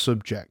bad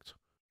subject.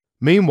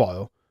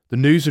 Meanwhile, the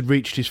news had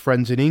reached his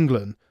friends in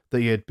England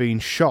that he had been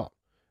shot,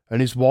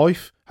 and his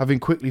wife, having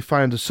quickly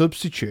found a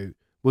substitute,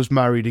 was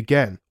married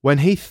again, when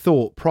he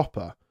thought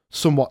proper,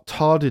 somewhat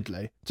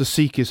tardily, to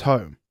seek his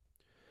home.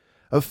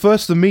 At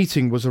first the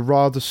meeting was a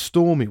rather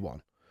stormy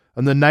one,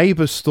 and the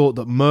neighbours thought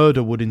that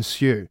murder would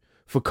ensue,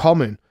 for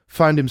Common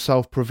found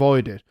himself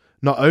provided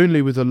not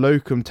only with a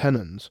locum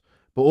tenens,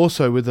 but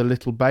also with a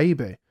little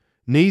baby,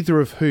 neither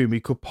of whom he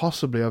could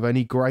possibly have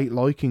any great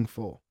liking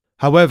for.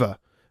 However,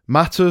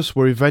 matters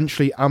were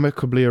eventually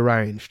amicably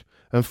arranged,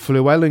 and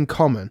Fluellen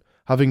Common,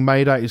 having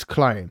made out his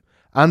claim,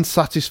 and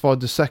satisfied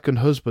the second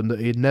husband that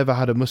he had never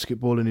had a musket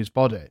ball in his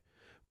body,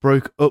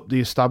 broke up the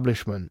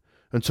establishment,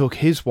 and took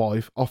his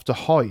wife off to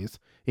Hythe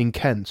in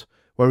Kent,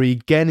 where he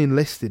again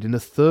enlisted in the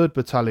 3rd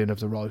Battalion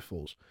of the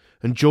Rifles,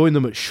 and joined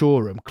them at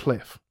Shoreham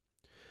Cliff.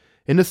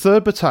 In the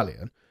 3rd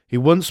Battalion, he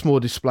once more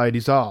displayed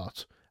his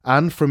art,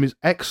 and from his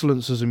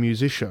excellence as a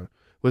musician,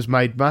 was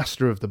made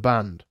master of the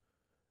band.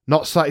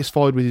 Not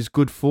satisfied with his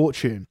good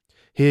fortune,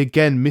 he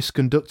again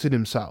misconducted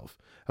himself,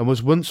 and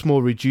was once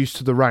more reduced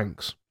to the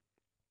ranks.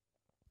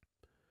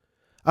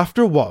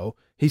 After a while,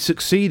 he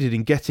succeeded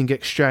in getting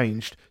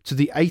exchanged to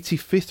the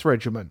 85th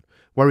Regiment,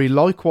 where he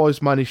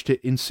likewise managed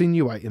to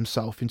insinuate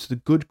himself into the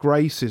good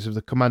graces of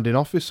the commanding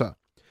officer,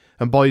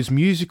 and by his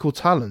musical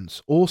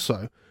talents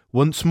also,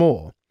 once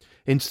more,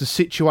 into the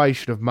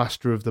situation of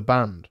master of the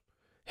band.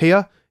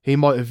 Here he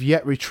might have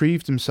yet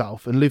retrieved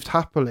himself and lived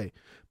happily,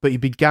 but he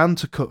began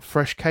to cut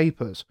fresh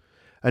capers,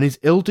 and his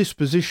ill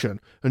disposition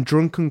and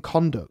drunken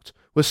conduct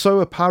were so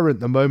apparent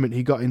the moment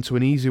he got into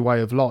an easy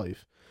way of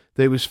life,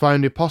 that it was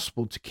found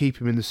impossible to keep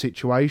him in the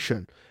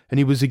situation, and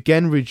he was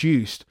again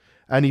reduced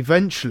and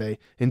eventually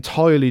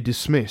entirely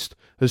dismissed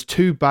as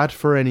too bad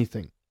for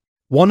anything.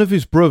 One of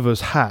his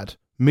brothers had,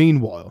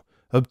 meanwhile,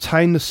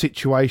 obtained the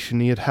situation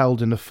he had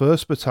held in the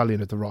 1st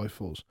Battalion of the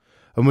Rifles,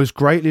 and was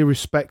greatly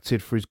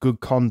respected for his good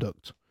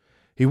conduct.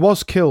 He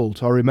was killed,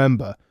 I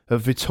remember, at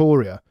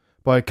Vittoria,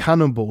 by a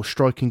cannonball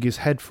striking his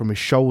head from his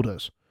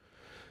shoulders.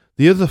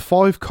 The other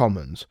 5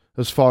 commons,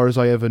 as far as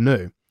I ever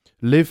knew,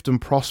 lived and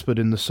prospered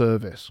in the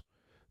service.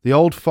 The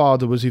old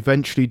father was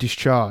eventually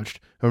discharged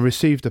and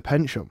received a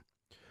pension.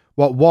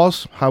 What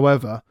was,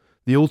 however,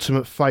 the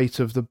ultimate fate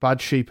of the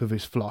bad sheep of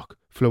his flock,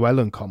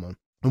 Llewellyn Common,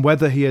 and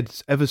whether he had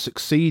ever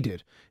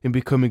succeeded in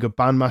becoming a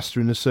bandmaster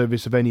in the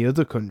service of any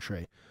other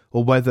country,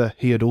 or whether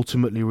he had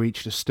ultimately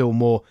reached a still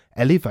more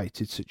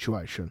elevated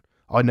situation,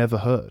 I never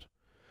heard,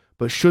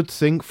 but should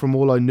think from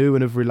all I knew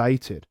and have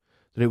related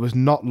that it was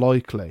not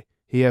likely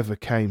he ever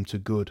came to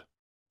good.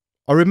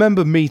 I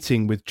remember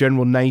meeting with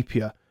General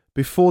Napier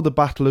before the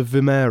Battle of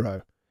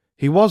Vimero.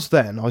 He was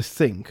then, I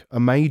think, a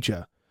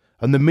major,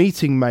 and the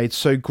meeting made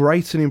so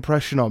great an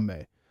impression on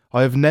me,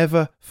 I have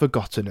never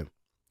forgotten him.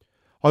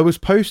 I was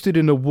posted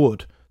in a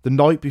wood the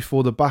night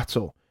before the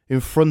battle in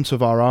front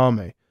of our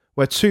army,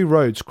 where 2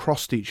 roads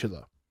crossed each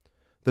other.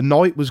 The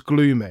night was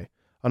gloomy,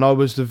 and I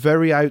was the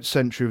very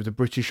out-sentry of the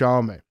British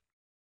Army.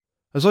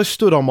 As I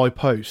stood on my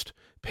post,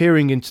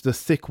 peering into the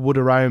thick wood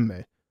around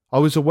me, I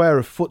was aware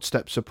of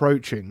footsteps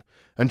approaching,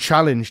 and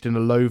challenged in a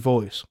low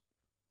voice.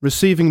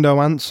 Receiving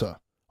no answer,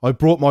 I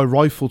brought my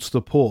rifle to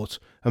the port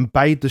and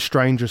bade the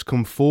strangers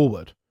come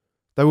forward.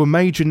 They were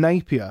Major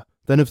Napier,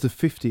 then of the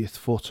 50th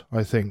Foot,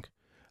 I think,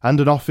 and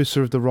an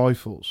officer of the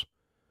Rifles.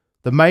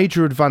 The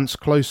Major advanced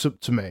close up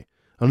to me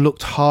and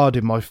looked hard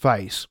in my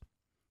face.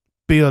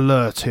 "Be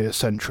alert here,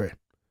 sentry,"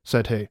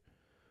 said he,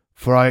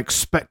 "for I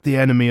expect the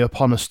enemy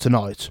upon us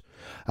tonight,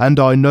 and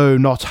I know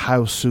not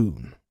how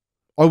soon."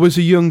 I was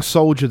a young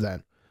soldier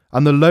then,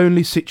 and the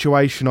lonely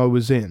situation I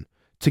was in,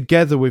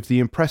 together with the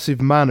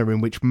impressive manner in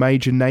which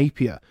Major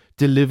Napier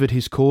delivered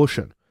his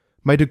caution,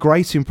 made a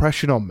great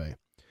impression on me,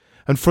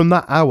 and from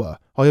that hour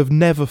I have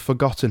never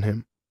forgotten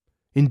him.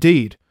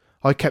 Indeed,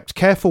 I kept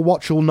careful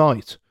watch all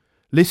night,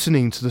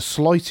 listening to the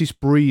slightest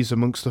breeze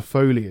amongst the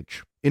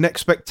foliage, in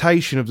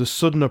expectation of the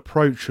sudden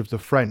approach of the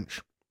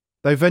French.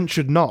 They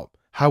ventured not,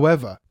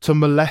 however, to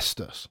molest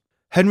us.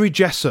 Henry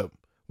Jessup,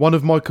 one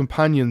of my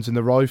companions in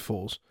the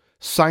Rifles,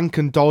 sank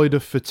and died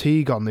of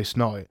fatigue on this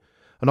night,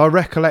 and I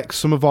recollect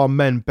some of our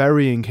men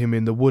burying him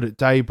in the wood at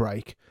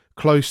daybreak,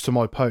 close to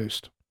my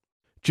post.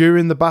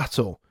 During the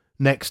battle,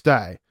 next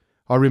day,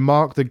 I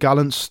remarked the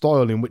gallant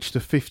style in which the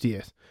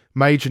 50th,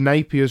 Major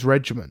Napier's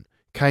regiment,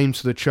 came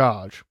to the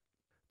charge.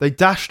 They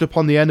dashed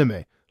upon the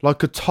enemy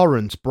like a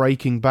torrent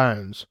breaking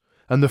bounds,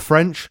 and the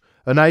French,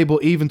 unable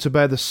even to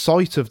bear the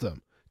sight of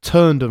them,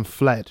 turned and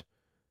fled.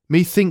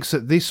 Methinks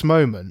at this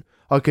moment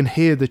I can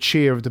hear the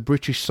cheer of the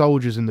British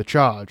soldiers in the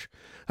charge,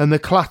 and the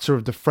clatter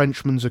of the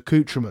Frenchmen's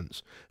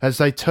accoutrements as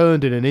they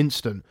turned in an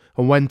instant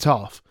and went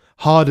off,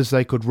 hard as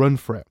they could run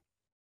for it.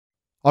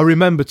 I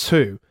remember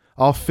too,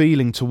 our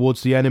feeling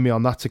towards the enemy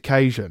on that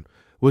occasion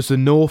was the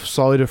north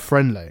side of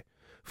friendly,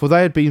 for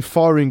they had been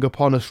firing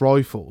upon us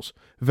rifles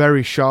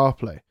very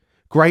sharply,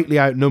 greatly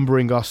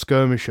outnumbering our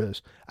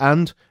skirmishers,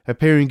 and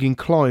appearing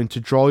inclined to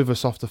drive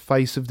us off the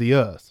face of the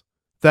earth.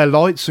 Their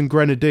lights and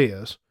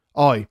grenadiers,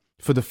 I,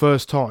 for the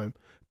first time,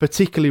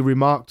 particularly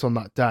remarked on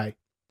that day.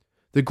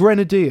 The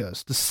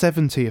grenadiers, the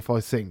 70th I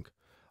think,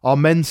 our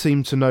men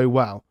seemed to know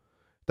well.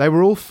 They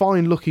were all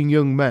fine-looking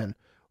young men,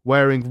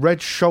 wearing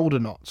red shoulder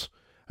knots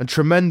and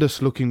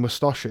tremendous-looking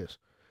moustaches.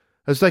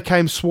 As they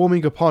came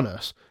swarming upon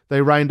us,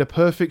 they rained a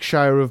perfect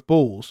shower of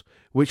balls,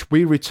 which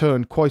we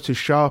returned quite as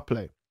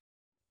sharply.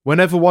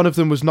 Whenever one of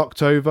them was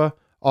knocked over,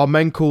 our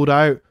men called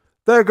out,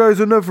 "There goes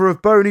another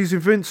of Boney's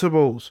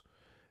Invincibles!"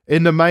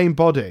 In the main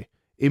body,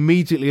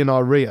 immediately in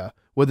our rear,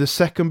 were the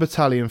 2nd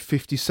Battalion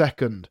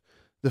 52nd,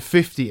 the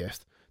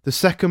 50th, the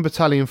 2nd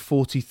Battalion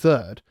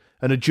 43rd,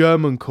 and a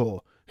German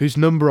corps, whose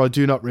number I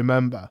do not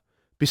remember,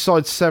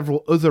 besides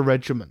several other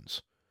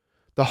regiments.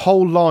 The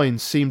whole line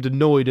seemed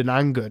annoyed and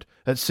angered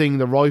at seeing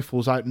the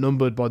Rifles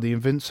outnumbered by the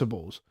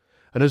Invincibles,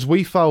 and as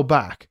we fell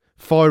back,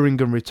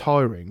 firing and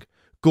retiring,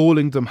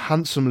 galling them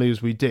handsomely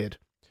as we did,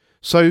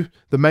 so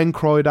the men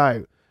cried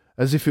out,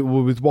 as if it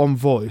were with one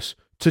voice,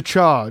 to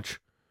charge.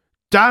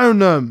 "Down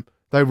them!"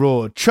 they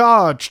roared.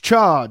 "Charge!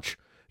 Charge!"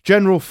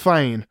 General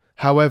Fane,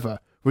 however,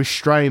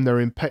 restrained their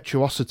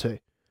impetuosity.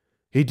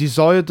 He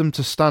desired them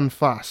to stand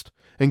fast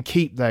and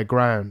keep their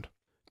ground.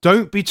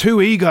 "Don't be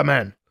too eager,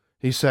 men,"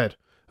 he said,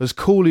 as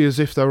coolly as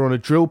if they were on a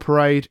drill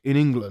parade in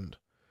England.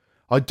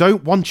 "I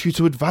don't want you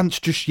to advance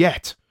just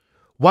yet.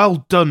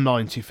 Well done,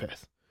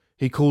 95th,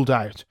 he called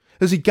out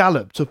as he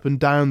galloped up and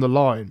down the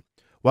line.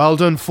 Well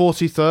done,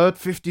 43rd,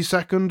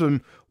 52nd,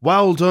 and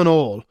well done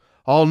all.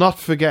 I'll not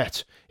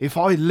forget, if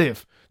I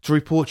live, to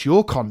report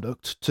your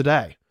conduct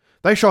today.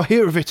 They shall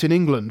hear of it in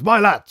England, my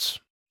lads."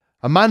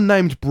 A man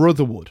named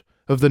Brotherwood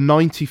of the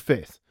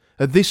 95th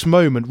at this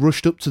moment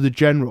rushed up to the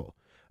general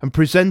and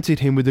presented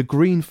him with a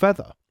green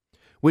feather,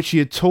 which he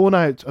had torn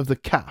out of the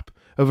cap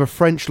of a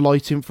French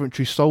light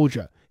infantry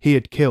soldier he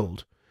had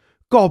killed.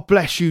 "God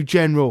bless you,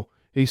 General,"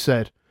 he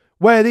said.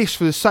 "Wear this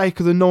for the sake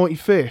of the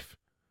 95th.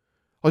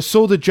 I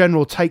saw the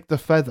general take the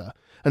feather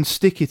and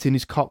stick it in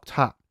his cocked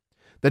hat.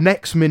 The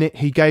next minute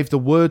he gave the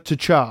word to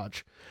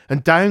charge,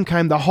 and down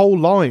came the whole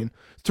line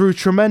through a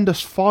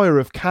tremendous fire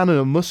of cannon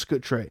and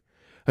musketry,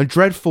 and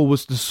dreadful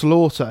was the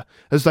slaughter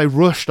as they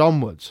rushed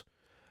onwards.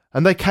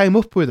 And they came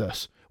up with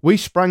us. We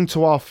sprang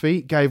to our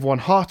feet, gave one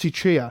hearty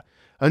cheer,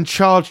 and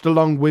charged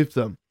along with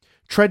them,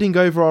 treading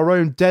over our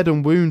own dead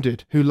and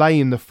wounded who lay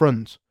in the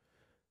front.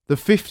 The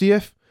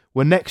 50th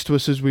were next to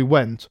us as we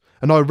went,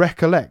 and I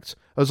recollect,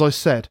 as I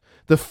said,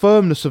 the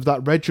firmness of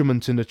that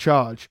regiment in the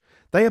charge.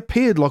 They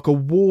appeared like a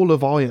wall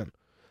of iron.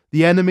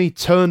 The enemy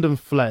turned and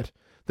fled,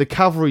 the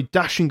cavalry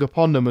dashing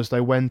upon them as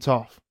they went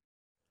off.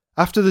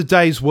 After the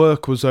day's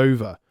work was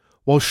over,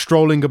 while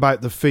strolling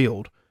about the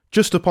field,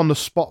 just upon the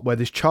spot where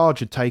this charge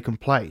had taken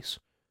place,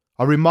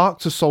 I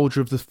remarked a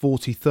soldier of the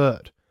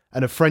 43rd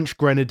and a French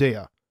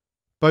grenadier,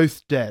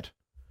 both dead,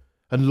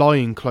 and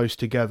lying close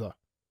together.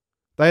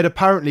 They had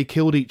apparently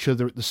killed each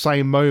other at the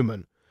same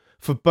moment,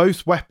 for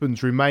both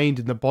weapons remained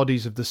in the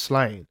bodies of the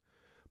slain.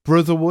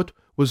 Brotherwood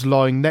was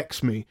lying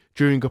next me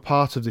during a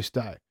part of this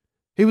day.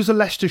 He was a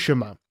Leicestershire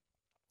man,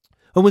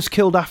 and was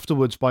killed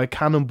afterwards by a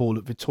cannonball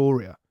at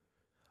Vittoria.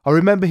 I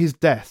remember his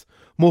death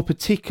more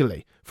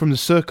particularly from the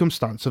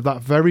circumstance of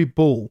that very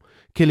ball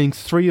killing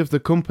 3 of the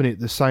company at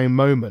the same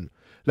moment,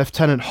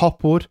 Lieutenant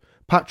Hopwood,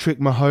 Patrick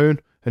Mahone,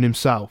 and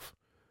himself.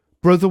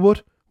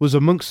 Brotherwood was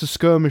amongst the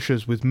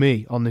skirmishers with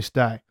me on this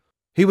day.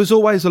 He was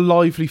always a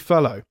lively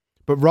fellow,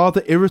 but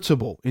rather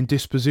irritable in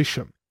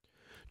disposition.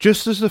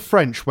 Just as the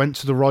French went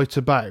to the right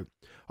about,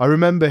 I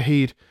remember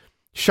he'd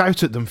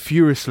shout at them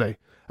furiously,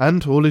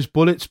 and, all his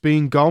bullets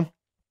being gone,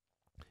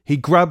 he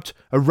grabbed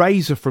a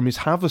razor from his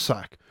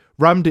haversack,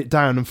 rammed it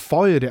down and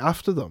fired it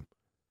after them.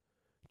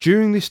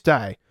 During this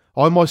day,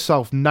 I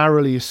myself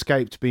narrowly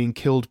escaped being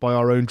killed by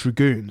our own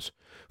dragoons,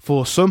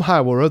 for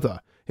somehow or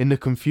other, in the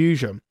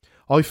confusion,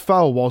 I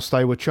fell whilst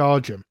they were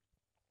charging,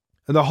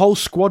 and the whole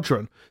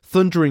squadron,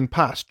 thundering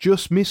past,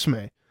 just missed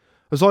me.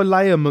 As I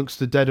lay amongst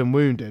the dead and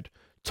wounded,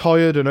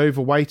 tired and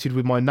overweighted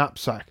with my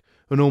knapsack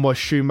and all my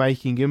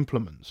shoemaking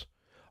implements,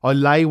 I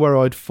lay where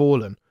I had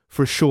fallen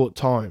for a short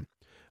time,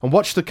 and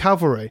watched the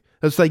cavalry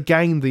as they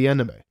gained the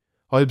enemy.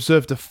 I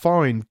observed a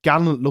fine,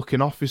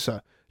 gallant-looking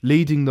officer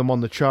leading them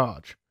on the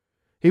charge.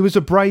 He was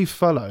a brave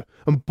fellow,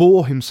 and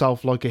bore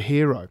himself like a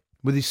hero.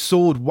 With his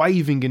sword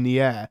waving in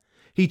the air,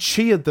 he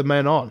cheered the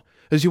men on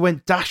as he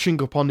went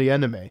dashing upon the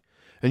enemy,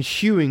 and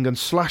hewing and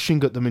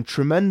slashing at them in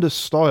tremendous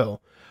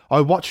style.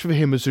 I watched for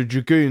him as the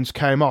dragoons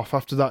came off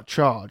after that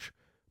charge,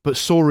 but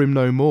saw him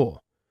no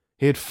more.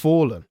 He had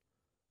fallen.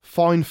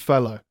 Fine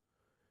fellow.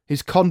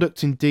 His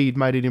conduct indeed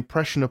made an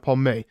impression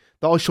upon me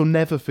that I shall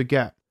never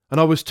forget, and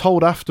I was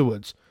told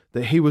afterwards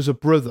that he was a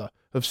brother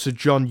of Sir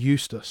John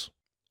Eustace.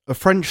 A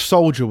French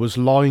soldier was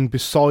lying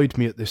beside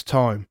me at this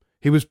time.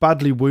 He was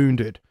badly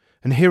wounded,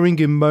 and hearing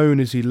him moan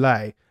as he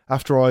lay,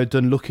 after I had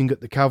done looking at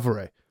the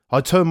cavalry,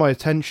 I turned my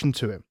attention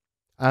to him,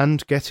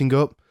 and, getting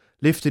up,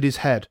 lifted his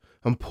head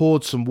and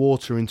poured some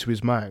water into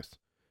his mouth.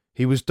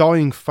 He was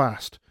dying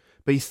fast,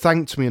 but he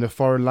thanked me in a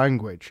foreign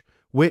language,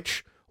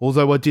 which,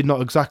 although I did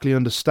not exactly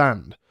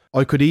understand,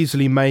 I could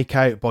easily make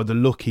out by the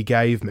look he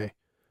gave me.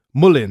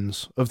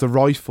 Mullins, of the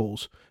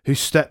Rifles, who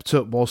stepped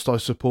up whilst I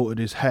supported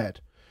his head,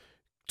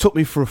 took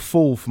me for a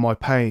fool for my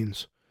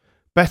pains.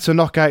 "Better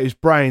knock out his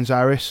brains,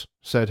 Harris,"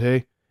 said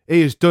he.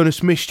 "He has done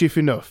us mischief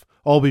enough.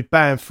 I'll be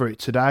bound for it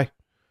today."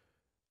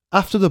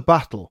 After the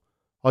battle,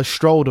 I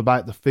strolled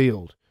about the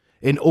field,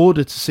 in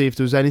order to see if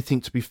there was anything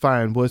to be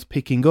found worth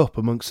picking up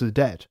amongst the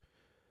dead.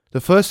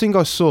 The first thing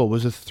I saw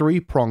was a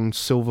 3-pronged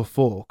silver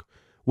fork,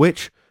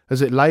 which,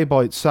 as it lay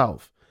by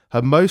itself,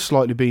 had most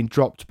likely been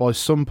dropped by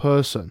some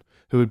person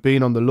who had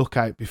been on the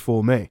lookout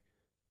before me.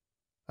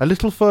 A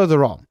little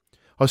further on,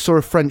 I saw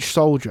a French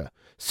soldier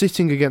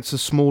sitting against a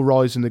small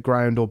rise in the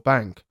ground or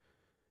bank.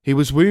 He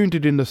was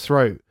wounded in the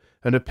throat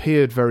and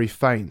appeared very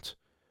faint,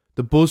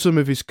 the bosom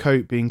of his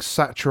coat being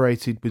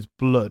saturated with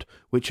blood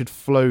which had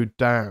flowed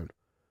down.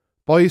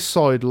 By his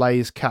side lay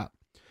his cap,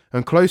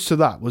 and close to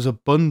that was a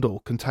bundle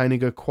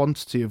containing a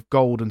quantity of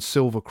gold and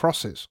silver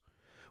crosses,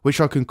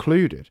 which I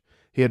concluded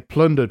he had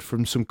plundered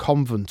from some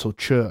convent or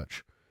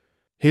church.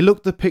 He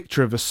looked the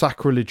picture of a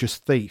sacrilegious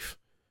thief,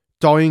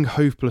 dying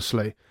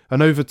hopelessly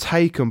and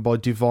overtaken by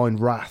divine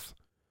wrath.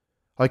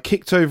 I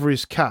kicked over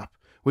his cap,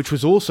 which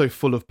was also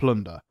full of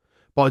plunder,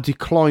 but I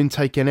declined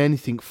taking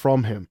anything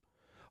from him.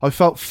 I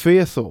felt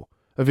fearful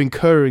of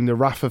incurring the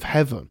wrath of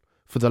heaven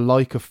for the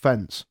like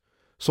offence,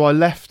 so I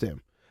left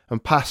him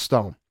and passed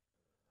on.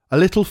 A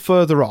little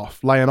further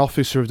off lay an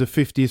officer of the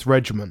 50th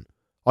Regiment.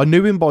 I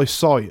knew him by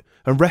sight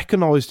and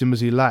recognised him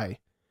as he lay.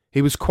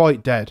 He was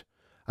quite dead,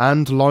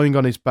 and lying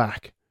on his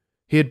back.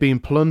 He had been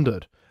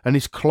plundered, and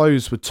his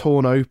clothes were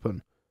torn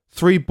open.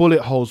 3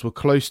 bullet holes were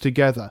close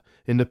together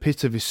in the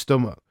pit of his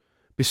stomach.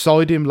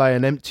 Beside him lay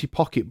an empty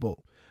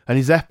pocketbook, and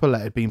his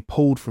epaulet had been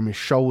pulled from his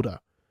shoulder.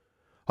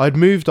 I had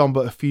moved on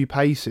but a few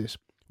paces,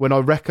 when I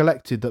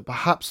recollected that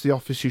perhaps the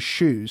officer's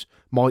shoes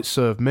might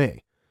serve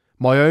me,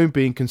 my own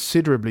being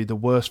considerably the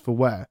worse for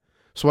wear,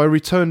 so I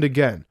returned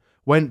again,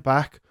 went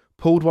back,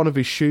 pulled one of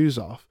his shoes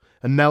off,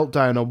 and knelt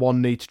down on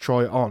one knee to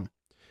try it on.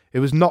 It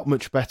was not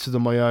much better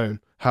than my own,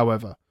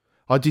 however.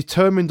 I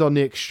determined on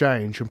the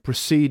exchange and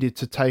proceeded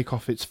to take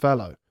off its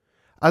fellow.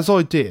 As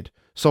I did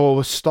so, I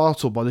was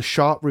startled by the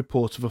sharp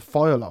report of a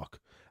firelock,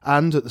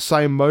 and at the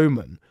same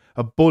moment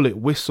a bullet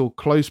whistled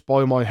close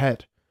by my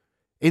head.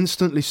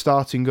 Instantly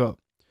starting up,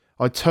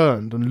 I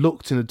turned and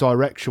looked in the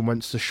direction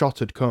whence the shot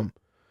had come.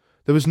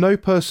 There was no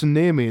person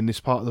near me in this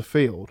part of the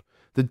field.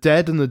 The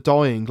dead and the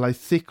dying lay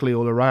thickly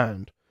all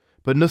around,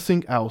 but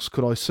nothing else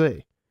could I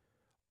see.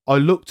 I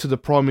looked to the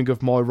priming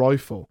of my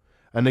rifle,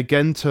 and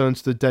again turned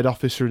to the dead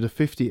officer of the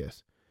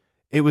 50th.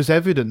 It was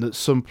evident that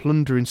some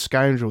plundering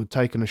scoundrel had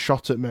taken a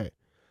shot at me,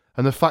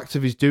 and the fact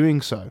of his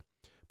doing so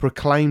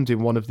proclaimed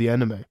him one of the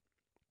enemy.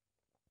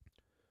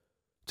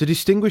 To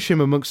distinguish him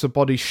amongst the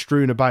bodies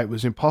strewn about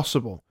was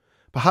impossible.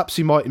 Perhaps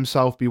he might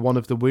himself be one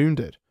of the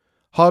wounded.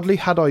 Hardly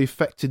had I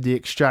effected the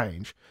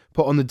exchange,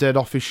 put on the dead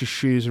officer's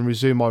shoes and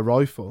resumed my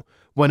rifle,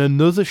 when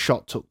another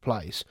shot took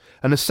place,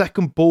 and a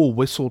second ball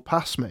whistled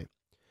past me.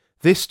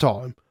 This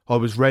time I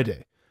was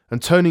ready,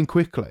 and turning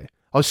quickly,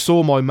 I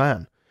saw my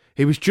man.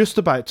 He was just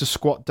about to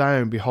squat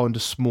down behind a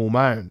small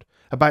mound,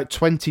 about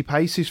 20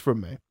 paces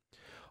from me.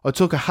 I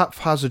took a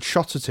haphazard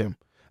shot at him,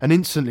 and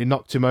instantly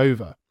knocked him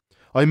over.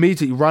 I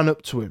immediately ran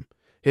up to him.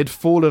 He had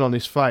fallen on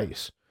his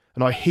face,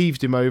 and I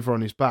heaved him over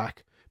on his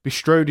back,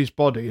 bestrode his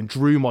body, and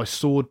drew my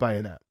sword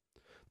bayonet.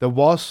 There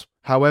was,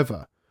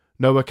 however,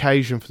 no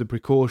occasion for the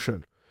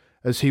precaution,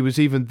 as he was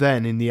even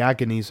then in the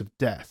agonies of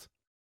death.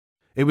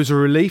 It was a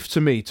relief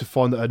to me to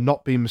find that I had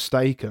not been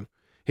mistaken.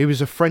 He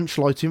was a French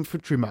light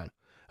infantryman,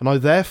 and I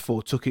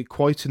therefore took it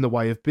quite in the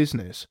way of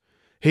business.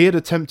 He had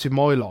attempted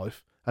my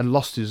life, and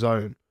lost his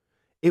own.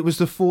 It was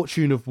the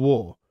fortune of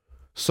war.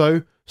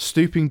 So,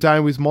 stooping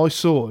down with my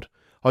sword,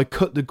 I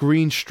cut the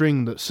green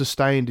string that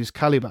sustained his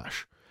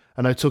calabash,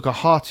 and I took a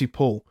hearty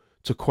pull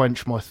to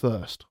quench my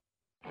thirst.